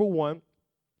tendencies. Number one,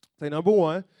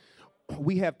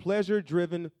 we have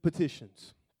pleasure-driven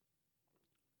petitions.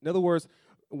 In other words,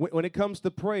 when it comes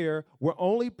to prayer, we're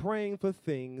only praying for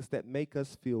things that make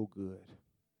us feel good.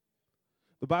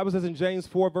 The Bible says in James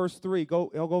 4, verse 3, I'll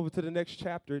go over to the next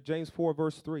chapter, James 4,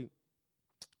 verse 3.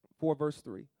 4, verse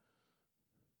 3.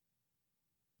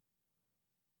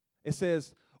 It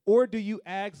says, or do you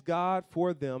ask God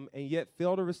for them and yet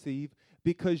fail to receive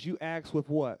because you ask with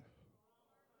what?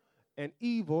 And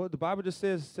evil. The Bible just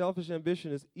says selfish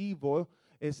ambition is evil.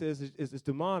 It says it's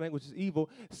demonic, which is evil.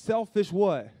 Selfish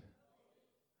what?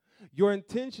 Your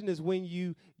intention is when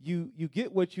you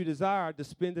get what you desire to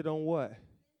spend it on what?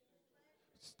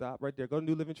 Stop right there. Go to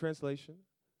New Living Translation.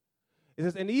 It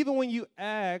says, and even when you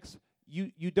ask,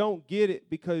 you don't get it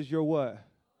because you're what?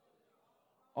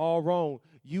 All wrong.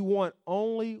 You want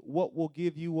only what will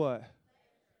give you what?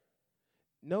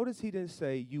 Notice he didn't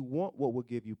say you want what will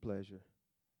give you pleasure.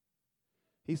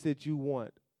 He said you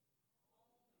want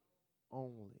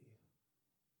only.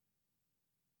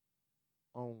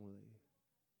 Only.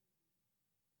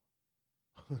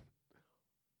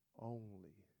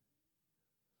 Only.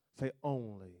 Say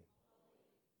only.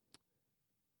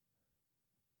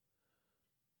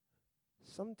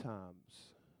 Sometimes,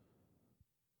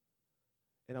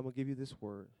 and I'm going to give you this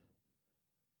word,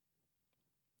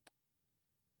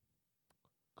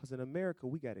 because in America,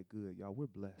 we got it good, y'all. We're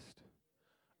blessed.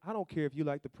 I don't care if you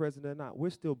like the president or not. We're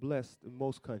still blessed in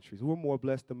most countries. We're more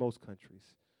blessed than most countries.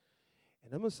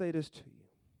 And I'm going to say this to you.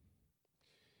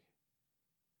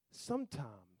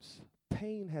 Sometimes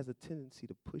pain has a tendency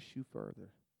to push you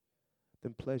further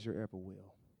than pleasure ever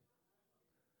will.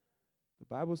 The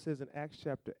Bible says in Acts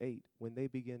chapter 8, when they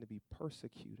begin to be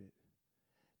persecuted,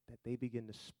 that they begin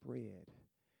to spread.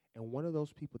 And one of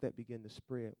those people that began to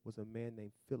spread was a man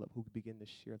named Philip who began to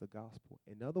share the gospel.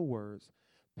 In other words,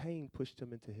 pain pushed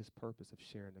him into his purpose of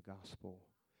sharing the gospel.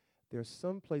 There are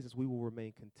some places we will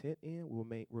remain content in, we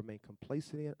will remain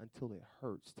complacent in until it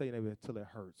hurts. Tell your neighbor, until it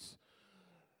hurts.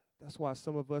 That's why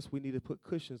some of us, we need to put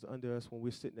cushions under us when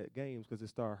we're sitting at games because it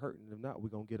started hurting. If not, we're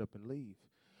going to get up and leave.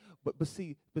 But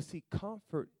see,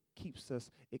 comfort keeps us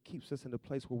in a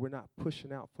place where we're not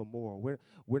pushing out for more.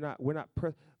 We're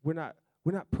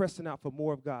not pressing out for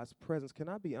more of God's presence. Can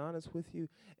I be honest with you?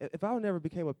 If I never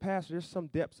became a pastor, there's some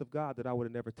depths of God that I would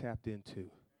have never tapped into.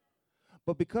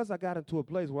 But because I got into a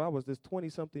place where I was this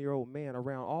 20-something-year-old man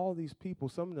around all these people,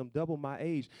 some of them double my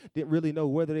age, didn't really know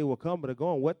whether they were coming or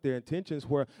going, what their intentions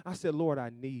were. I said, Lord,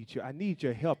 I need you. I need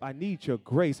your help. I need your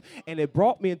grace. And it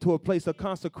brought me into a place of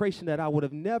consecration that I would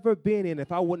have never been in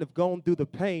if I wouldn't have gone through the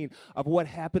pain of what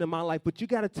happened in my life. But you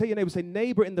got to tell your neighbor, say,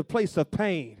 neighbor, in the place of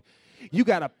pain, you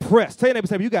got to press. Tell your neighbor,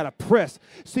 say, you got to press.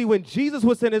 See, when Jesus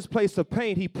was in his place of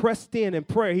pain, he pressed in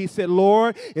prayer. He said,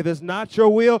 Lord, if it's not your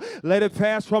will, let it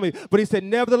pass from me. But he said,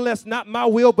 nevertheless, not my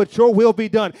will, but your will be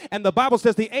done. And the Bible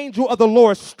says the angel of the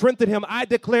Lord strengthened him. I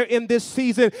declare in this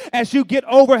season, as you get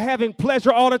over having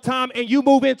pleasure all the time and you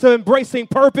move into embracing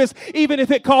purpose, even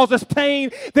if it causes pain,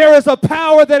 there is a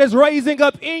power that is raising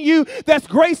up in you that's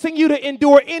gracing you to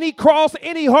endure any cross,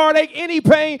 any heartache, any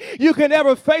pain you can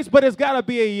ever face. But it's got to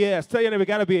be a yes. Tell you, it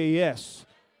got to be a yes.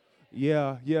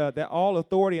 Yeah, that all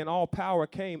authority and all power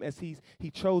came as he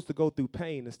chose to go through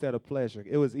pain instead of pleasure.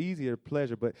 It was easier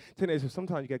pleasure, but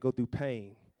sometimes you got to go through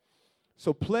pain.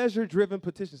 So pleasure-driven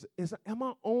petitions am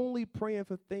I only praying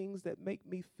for things that make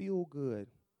me feel good?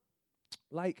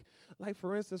 Like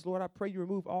for instance, Lord, I pray you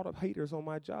remove all the haters on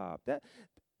my job.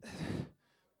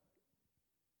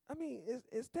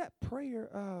 Is that prayer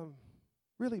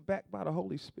really backed by the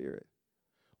Holy Spirit?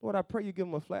 Lord, I pray you give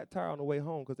them a flat tire on the way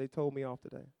home because they told me off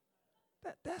today.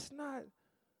 That's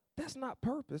not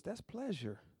purpose. That's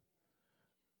pleasure.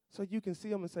 So you can see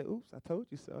them and say, oops, I told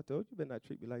you so. I told you better not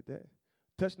treat me like that.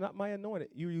 Touch not my anointed.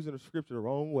 You're using the scripture the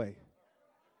wrong way.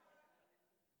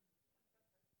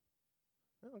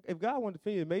 If God wanted to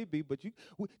feed you, it may be, but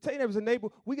tell your neighbors and neighbor,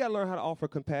 we got to learn how to offer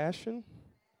compassion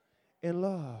and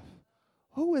love.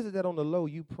 Who is it that on the low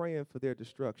you praying for their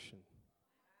destruction?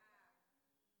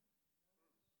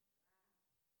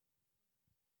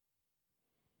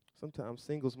 Sometimes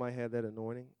singles might have that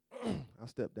anointing. I'll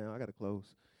step down. I got to close.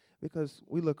 Because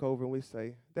we look over and we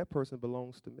say, that person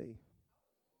belongs to me.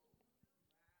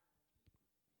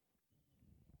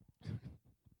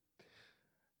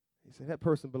 He said, that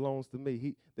person belongs to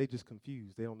me. They just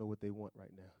confused. They don't know what they want right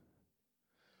now.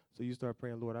 So you start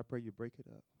praying, Lord, I pray you break it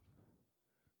up.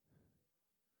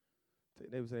 Tell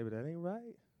your neighbor, that ain't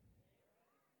right.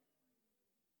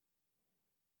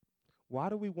 Why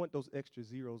do we want those extra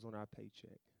zeros on our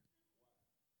paycheck?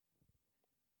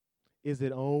 Is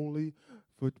it only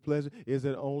for pleasure? Is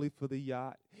it only for the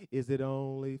yacht? Is it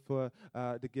only for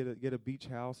to get a beach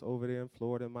house over there in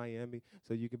Florida and Miami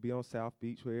so you can be on South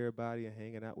Beach with everybody and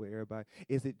hanging out with everybody?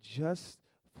 Is it just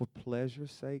for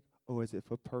pleasure's sake or is it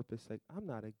for purpose sake? I'm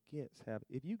not against having.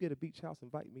 If you get a beach house,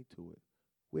 invite me to it.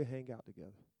 We'll hang out together.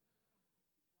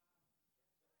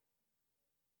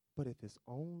 But if it's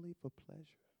only for pleasure,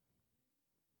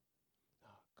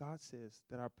 God says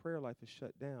that our prayer life is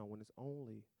shut down when it's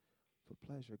only for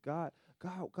pleasure. God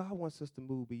wants us to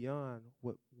move beyond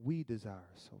what we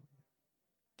desire. So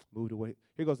move away.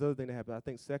 Here goes the other thing that happens. I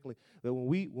think secondly, that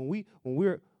when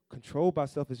we're controlled by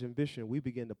selfish ambition, we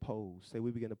begin to pose. Say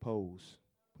we begin to pose.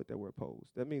 Put that word pose.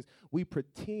 That means we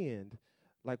pretend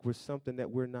like we're something that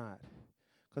we're not.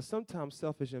 Because sometimes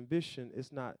selfish ambition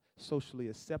is not socially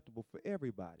acceptable for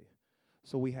everybody.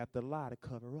 So we have to lie to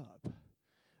cover up.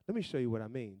 Let me show you what I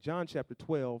mean. John chapter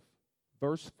 12,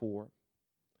 verse 4.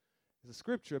 There's a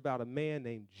scripture about a man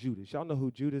named Judas. Y'all know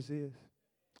who Judas is?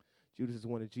 Judas is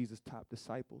one of Jesus' top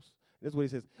disciples. This is what he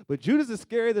says. But Judas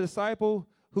Iscariot, the disciple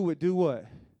who would do what?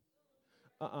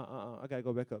 I got to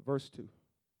go back up. Verse 2.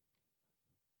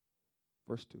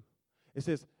 Verse 2. It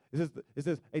says,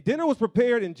 a dinner was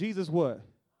prepared in Jesus' what?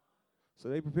 So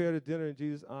they prepared a dinner in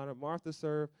Jesus' honor. Martha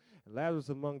served, and Lazarus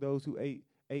among those who ate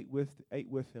with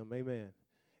him. Amen.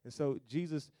 And so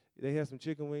Jesus, they had some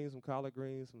chicken wings, some collard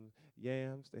greens, some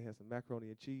yams. They had some macaroni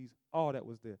and cheese. All that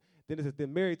was there. Then it says,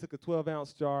 then Mary took a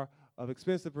 12-ounce jar of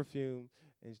expensive perfume,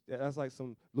 and that's like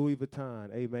some Louis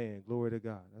Vuitton. Amen. Glory to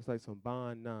God. That's like some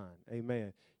Bon 9.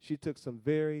 Amen. She took some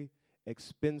very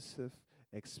expensive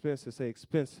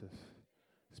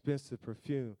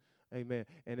perfume. Amen.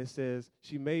 And it says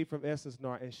she made from essence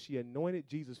nard, and she anointed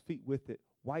Jesus' feet with it,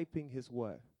 wiping his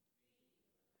what?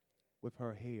 With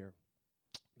her hair.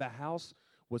 The house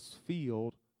was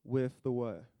filled with the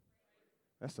what?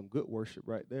 That's some good worship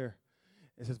right there.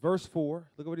 It says verse 4.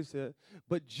 Look at what he said.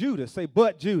 But Judas, say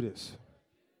but Judas.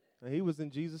 And he was in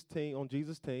Jesus' team, on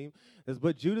Jesus' team. It says,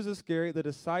 but Judas Iscariot, the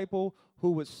disciple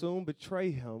who would soon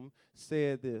betray him,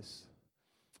 said this.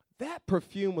 That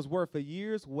perfume was worth a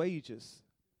year's wages.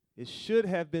 It should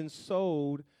have been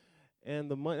sold, and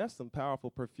the money, that's some powerful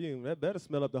perfume. That better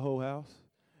smell up the whole house.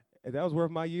 If that was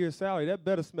worth my year's salary, that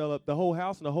better smell up the whole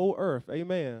house and the whole earth.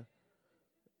 Amen.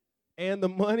 And the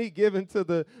money given to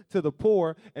the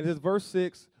poor. And this verse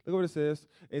 6, look what it says.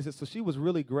 It says, so she was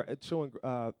really showing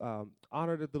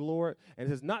honor to the Lord. And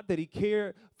it says, not that he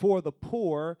cared for the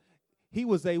poor. He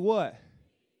was a what?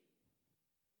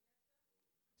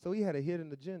 So he had a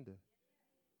hidden agenda.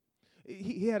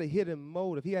 He had a hidden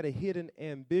motive. He had a hidden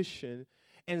ambition.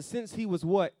 And since he was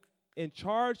what? In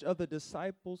charge of the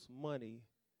disciples' money,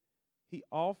 he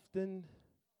often,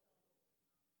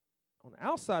 on the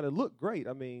outside, it looked great.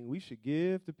 I mean, we should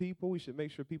give to people. We should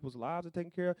make sure people's lives are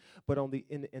taken care of. But on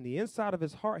in the inside of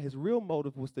his heart, his real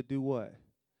motive was to do what?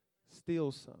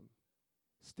 Steal some.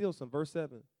 Steal some. Verse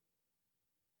 7.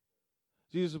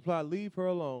 Jesus replied, leave her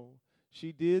alone.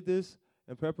 She did this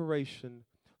in preparation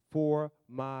for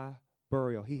my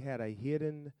burial. He had a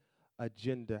hidden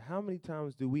agenda. How many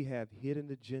times do we have hidden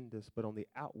agendas, but on the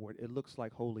outward, it looks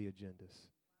like holy agendas?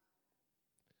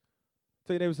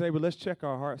 Tell your neighbor, let's check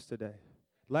our hearts today.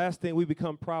 Last thing, we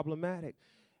become problematic.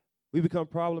 We become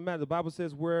problematic. The Bible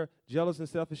says where jealous and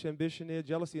selfish ambition is,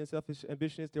 jealousy and selfish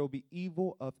ambition is, there will be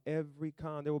evil of every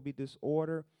kind. There will be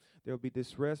disorder. There will be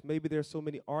distress. Maybe there's so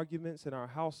many arguments in our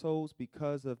households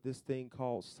because of this thing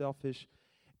called selfish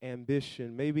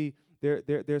ambition. Maybe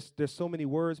there's so many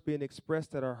words being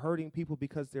expressed that are hurting people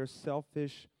because there's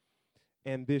selfish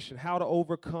ambition. How to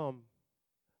overcome.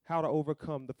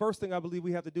 The first thing I believe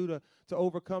we have to do to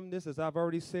overcome this, as I've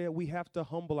already said, we have to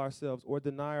humble ourselves or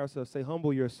deny ourselves. Say,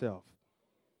 humble yourself.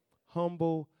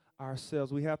 Humble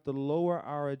ourselves. We have to lower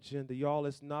our agenda. Y'all,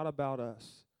 it's not about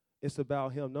us. It's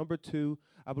about him. Number 2,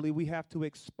 I believe we have to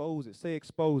expose it. Say,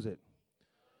 expose it.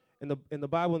 In the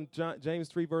Bible, in James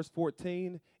 3, verse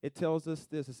 14, it tells us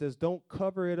this. It says, don't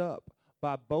cover it up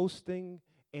by boasting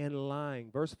and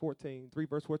lying. Verse 14, 3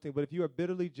 verse 14. But if you are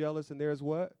bitterly jealous and there's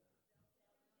what?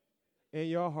 In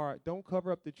your heart, don't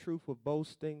cover up the truth with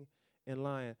boasting and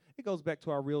lying. It goes back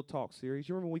to our Real Talk series.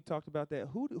 You remember when we talked about that?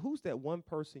 Who's that one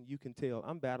person you can tell,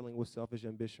 I'm battling with selfish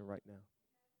ambition right now?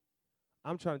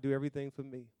 I'm trying to do everything for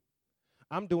me.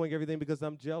 I'm doing everything because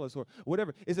I'm jealous or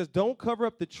whatever. It says don't cover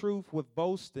up the truth with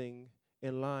boasting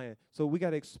and lying. So we got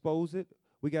to expose it.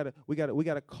 We got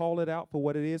to call it out for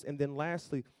what it is. And then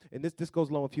lastly, and this goes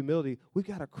along with humility, we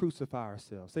got to crucify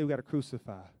ourselves. Say we got to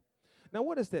crucify. Now,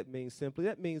 what does that mean simply?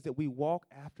 That means that we walk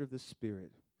after the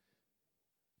Spirit.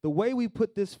 The way we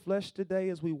put this flesh today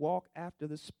is we walk after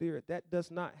the Spirit. That does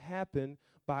not happen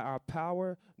by our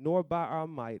power nor by our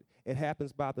might. It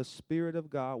happens by the Spirit of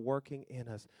God working in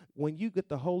us. When you get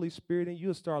the Holy Spirit in,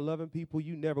 you'll start loving people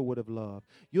you never would have loved.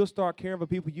 You'll start caring for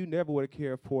people you never would have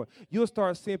cared for. You'll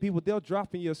start seeing people, they'll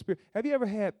drop in your spirit. Have you ever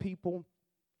had people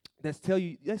that tell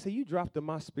you, they say, you dropped in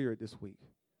my spirit this week?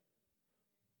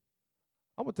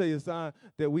 I'm going to tell you a sign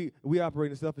that we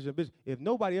operate in selfish ambition. If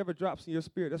nobody ever drops in your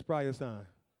spirit, that's probably a sign.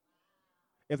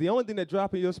 If the only thing that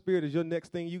drops in your spirit is your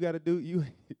next thing you got to do,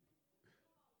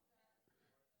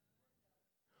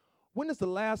 When is the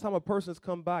last time a person's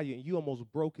come by you and you almost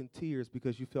broke in tears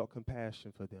because you felt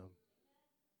compassion for them?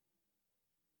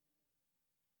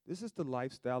 This is the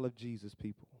lifestyle of Jesus,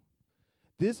 people.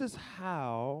 This is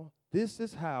how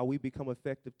we become an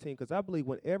effective team. Because I believe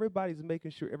when everybody's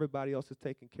making sure everybody else is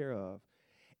taken care of,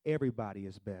 everybody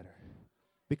is better.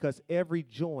 Because every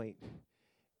joint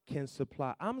can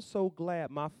supply. I'm so glad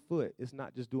my foot is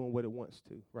not just doing what it wants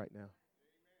to right now.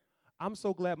 I'm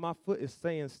so glad my foot is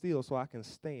staying still so I can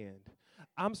stand.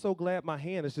 I'm so glad my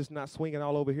hand is just not swinging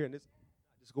all over here and it's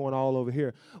just going all over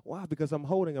here. Why? Because I'm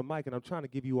holding a mic and I'm trying to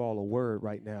give you all a word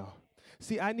right now.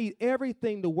 See, I need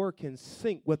everything to work in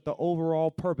sync with the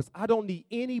overall purpose. I don't need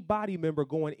any body member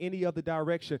going any other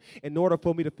direction in order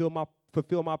for me to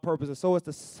fulfill my purpose. And so it's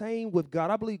the same with God.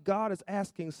 I believe God is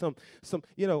asking some,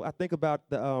 I think about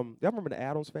y'all remember the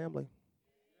Addams Family?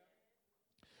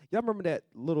 Y'all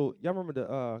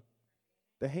remember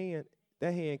the hand?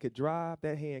 That hand could drive,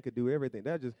 that hand could do everything.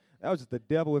 That was just the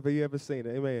devil if you ever seen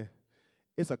it. Amen.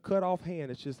 It's a cut off hand.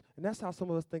 And that's how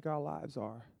some of us think our lives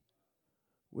are.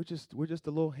 We're just a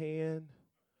little hand.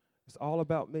 It's all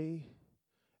about me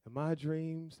and my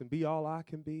dreams and be all I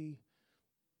can be.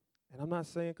 And I'm not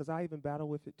saying, because I even battle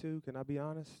with it too, can I be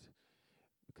honest?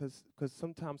 Because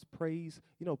sometimes praise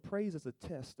is a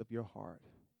test of your heart.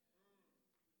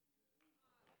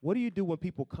 What do you do when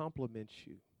people compliment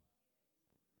you?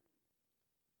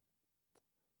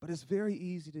 But it's very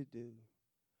easy to do,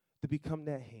 to become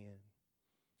that hand.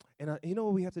 And you know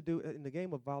what we have to do in the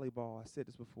game of volleyball? I said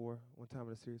this before one time in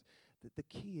the series. The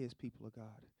key is, people of God,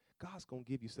 God's going to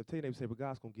give you stuff. Tell your neighbor, but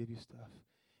God's going to give you stuff.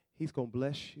 He's going to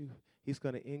bless you. He's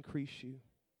going to increase you.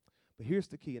 But here's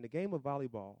the key. In the game of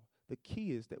volleyball, the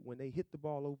key is that when they hit the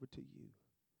ball over to you,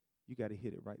 you got to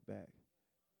hit it right back.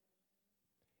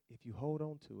 If you hold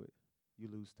on to it, you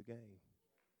lose the game.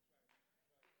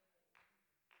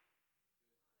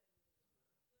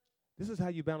 This is how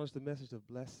you balance the message of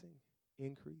blessing,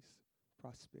 increase,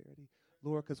 prosperity.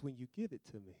 Lord, because when you give it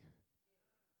to me,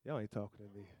 y'all ain't talking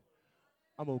to me,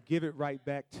 I'm going to give it right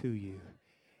back to you.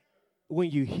 When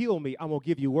you heal me, I'm going to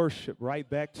give you worship right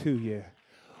back to you.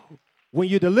 When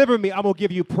you deliver me, I'm going to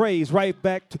give you praise right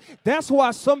back. That's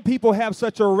why some people have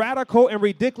such a radical and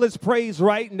ridiculous praise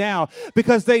right now,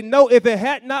 because they know if it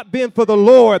had not been for the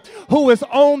Lord who is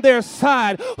on their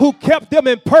side, who kept them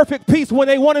in perfect peace when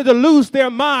they wanted to lose their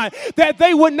mind, that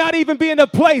they would not even be in a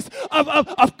place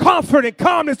of comfort and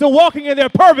calmness and walking in their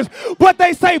purpose. But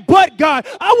they say, but God.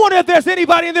 I wonder if there's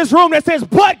anybody in this room that says,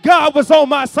 but God was on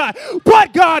my side.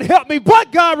 But God helped me.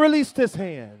 But God released his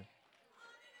hand.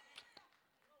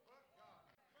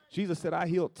 Jesus said, I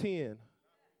healed 10.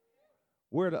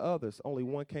 Where are the others? Only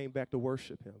one came back to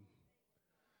worship him.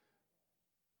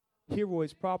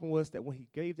 Hero's problem was that when he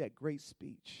gave that great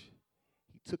speech,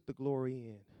 he took the glory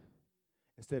in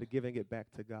instead of giving it back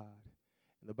to God.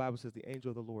 And the Bible says the angel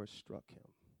of the Lord struck him.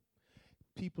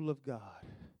 People of God,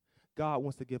 God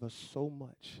wants to give us so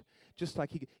much. Just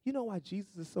like you know why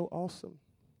Jesus is so awesome?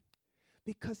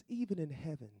 Because even in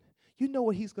heaven, you know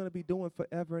what he's going to be doing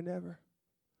forever and ever?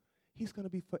 He's going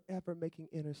to be forever making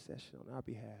intercession on our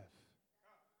behalf.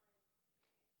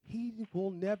 He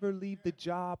will never leave the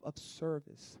job of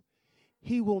service.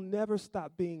 He will never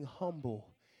stop being humble.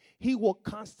 He will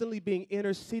constantly be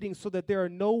interceding so that there are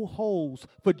no holes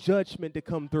for judgment to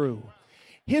come through.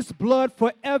 His blood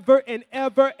forever and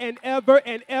ever and ever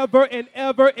and ever and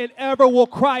ever and ever will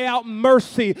cry out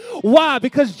mercy. Why?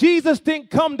 Because Jesus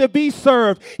didn't come to be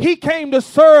served. He came to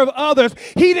serve others.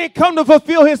 He didn't come to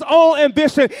fulfill his own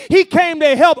ambition. He came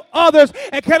to help others.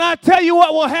 And can I tell you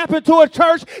what will happen to a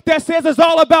church that says it's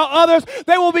all about others?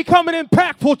 They will become an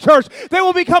impactful church. They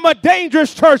will become a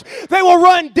dangerous church. They will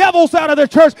run devils out of the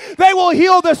church. They will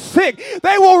heal the sick.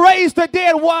 They will raise the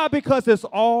dead. Why? Because it's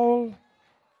all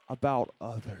about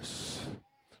others.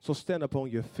 So stand up on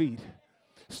your feet.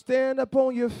 Stand up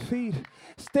on your feet.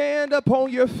 Stand up on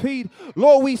your feet.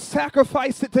 Lord, we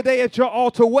sacrifice it today at your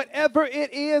altar. Whatever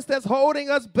it is that's holding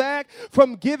us back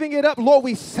from giving it up, Lord,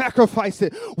 we sacrifice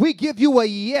it. We give you a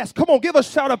yes. Come on, give a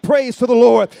shout of praise to the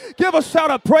Lord. Give a shout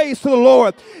of praise to the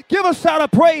Lord. Give a shout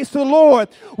of praise to the Lord.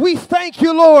 We thank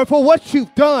you, Lord, for what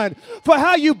you've done, for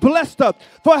how you blessed us,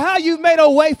 for how you've made a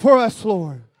way for us,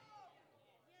 Lord.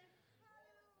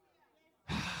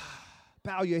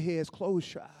 Bow your heads,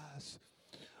 close your eyes.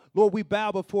 Lord, we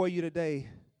bow before you today.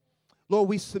 Lord,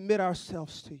 we submit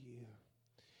ourselves to you.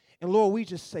 And Lord, we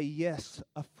just say yes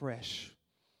afresh.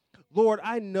 Lord,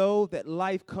 I know that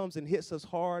life comes and hits us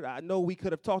hard. I know we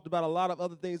could have talked about a lot of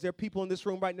other things. There are people in this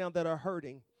room right now that are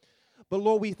hurting. But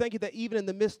Lord, we thank you that even in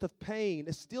the midst of pain,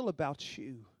 it's still about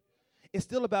you. It's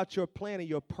still about your plan and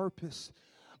your purpose.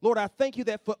 Lord, I thank you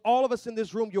that for all of us in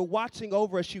this room, you're watching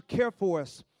over us, you care for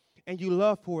us, and you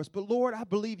love for us. But Lord, I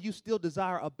believe you still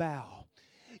desire a bow.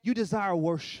 You desire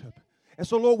worship. And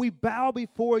so, Lord, we bow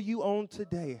before you on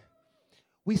today.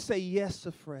 We say yes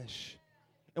afresh.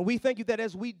 And we thank you that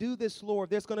as we do this, Lord,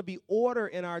 there's going to be order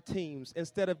in our teams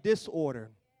instead of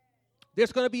disorder.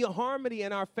 There's going to be a harmony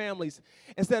in our families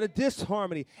instead of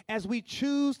disharmony. As we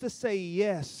choose to say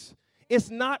yes, it's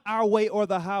not our way or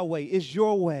the highway, it's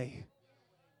your way.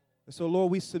 So,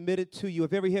 Lord, we submit it to you.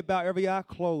 If every head bowed, every eye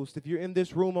closed, if you're in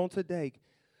this room on today,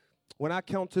 when I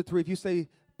count to 3, if you say,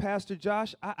 Pastor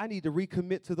Josh, I need to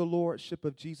recommit to the Lordship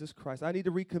of Jesus Christ. I need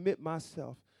to recommit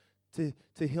myself to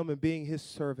him and being his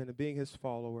servant and being his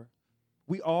follower.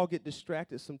 We all get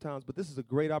distracted sometimes, but this is a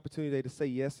great opportunity to say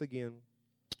yes again.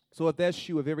 So if that's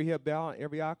you, if every head bowed,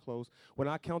 every eye closed, when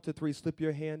I count to 3, slip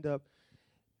your hand up,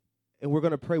 and we're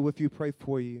going to pray with you, pray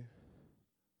for you.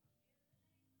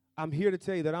 I'm here to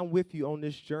tell you that I'm with you on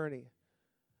this journey.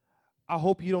 I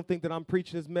hope you don't think that I'm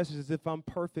preaching this message as if I'm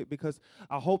perfect, because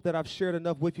I hope that I've shared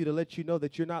enough with you to let you know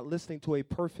that you're not listening to a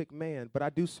perfect man, but I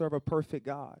do serve a perfect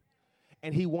God.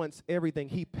 And he wants everything.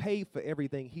 He paid for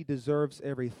everything. He deserves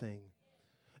everything.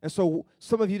 And so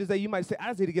some of you today, you might say, I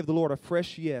just need to give the Lord a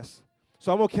fresh yes.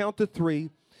 So I'm going to count to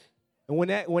 3. And when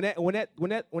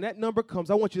that number comes,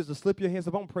 I want you to slip your hands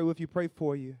up. I'm going to pray with you, pray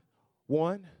for you.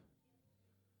 1,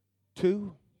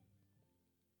 2,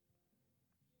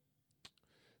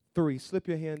 3. Slip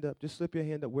your hand up. Just slip your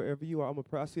hand up wherever you are. I'm going to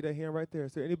pray. I see that hand right there.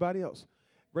 Is there anybody else?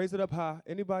 Raise it up high.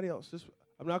 Anybody else?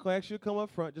 I'm not going to ask you to come up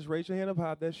front. Just raise your hand up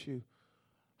high if that's you.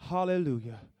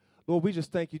 Hallelujah. Lord, we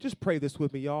just thank you. Just pray this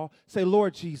with me, y'all. Say,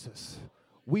 Lord Jesus,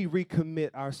 we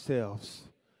recommit ourselves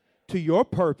to your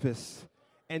purpose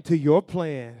and to your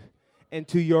plan and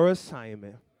to your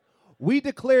assignment. We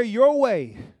declare your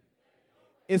way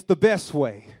is the best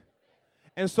way.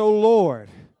 And so, Lord,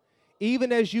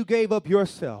 even as you gave up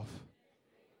yourself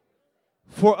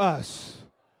for us,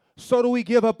 so do we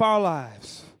give up our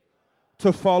lives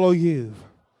to follow you.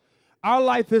 Our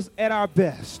life is at our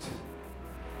best.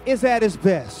 It's at its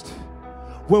best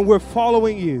when we're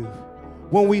following you,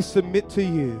 when we submit to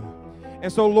you.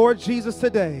 And so, Lord Jesus,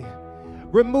 today,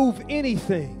 remove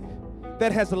anything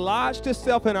that has lodged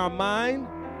itself in our mind,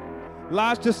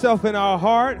 lodged itself in our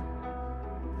heart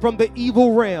from the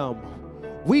evil realm.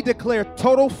 We declare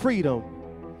total freedom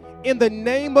in the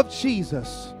name of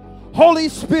Jesus. Holy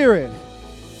Spirit,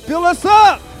 fill us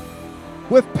up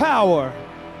with power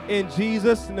in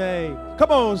Jesus' name.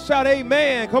 Come on, shout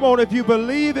amen. Come on, if you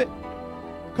believe it.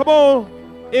 Come on,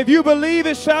 if you believe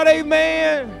it, shout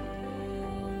amen.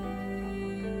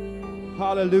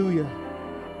 Hallelujah.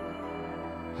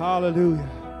 Hallelujah.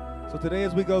 So today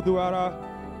as we go throughout our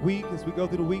week, as we go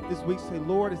through the week this week, say,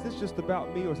 Lord, is this just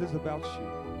about me or is this about you?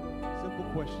 Simple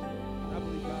question. I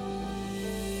believe God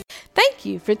is. Thank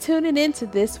you for tuning in to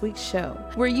this week's show.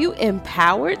 Were you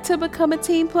empowered to become a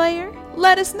team player?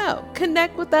 Let us know.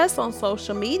 Connect with us on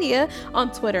social media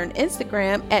on Twitter and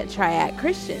Instagram at Triad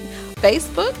Christian,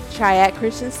 Facebook, Triad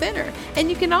Christian Center, and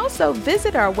you can also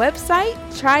visit our website,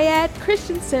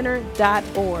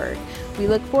 triadchristiancenter.org. We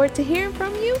look forward to hearing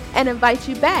from you and invite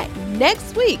you back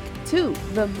next week to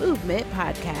the Movement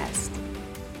Podcast.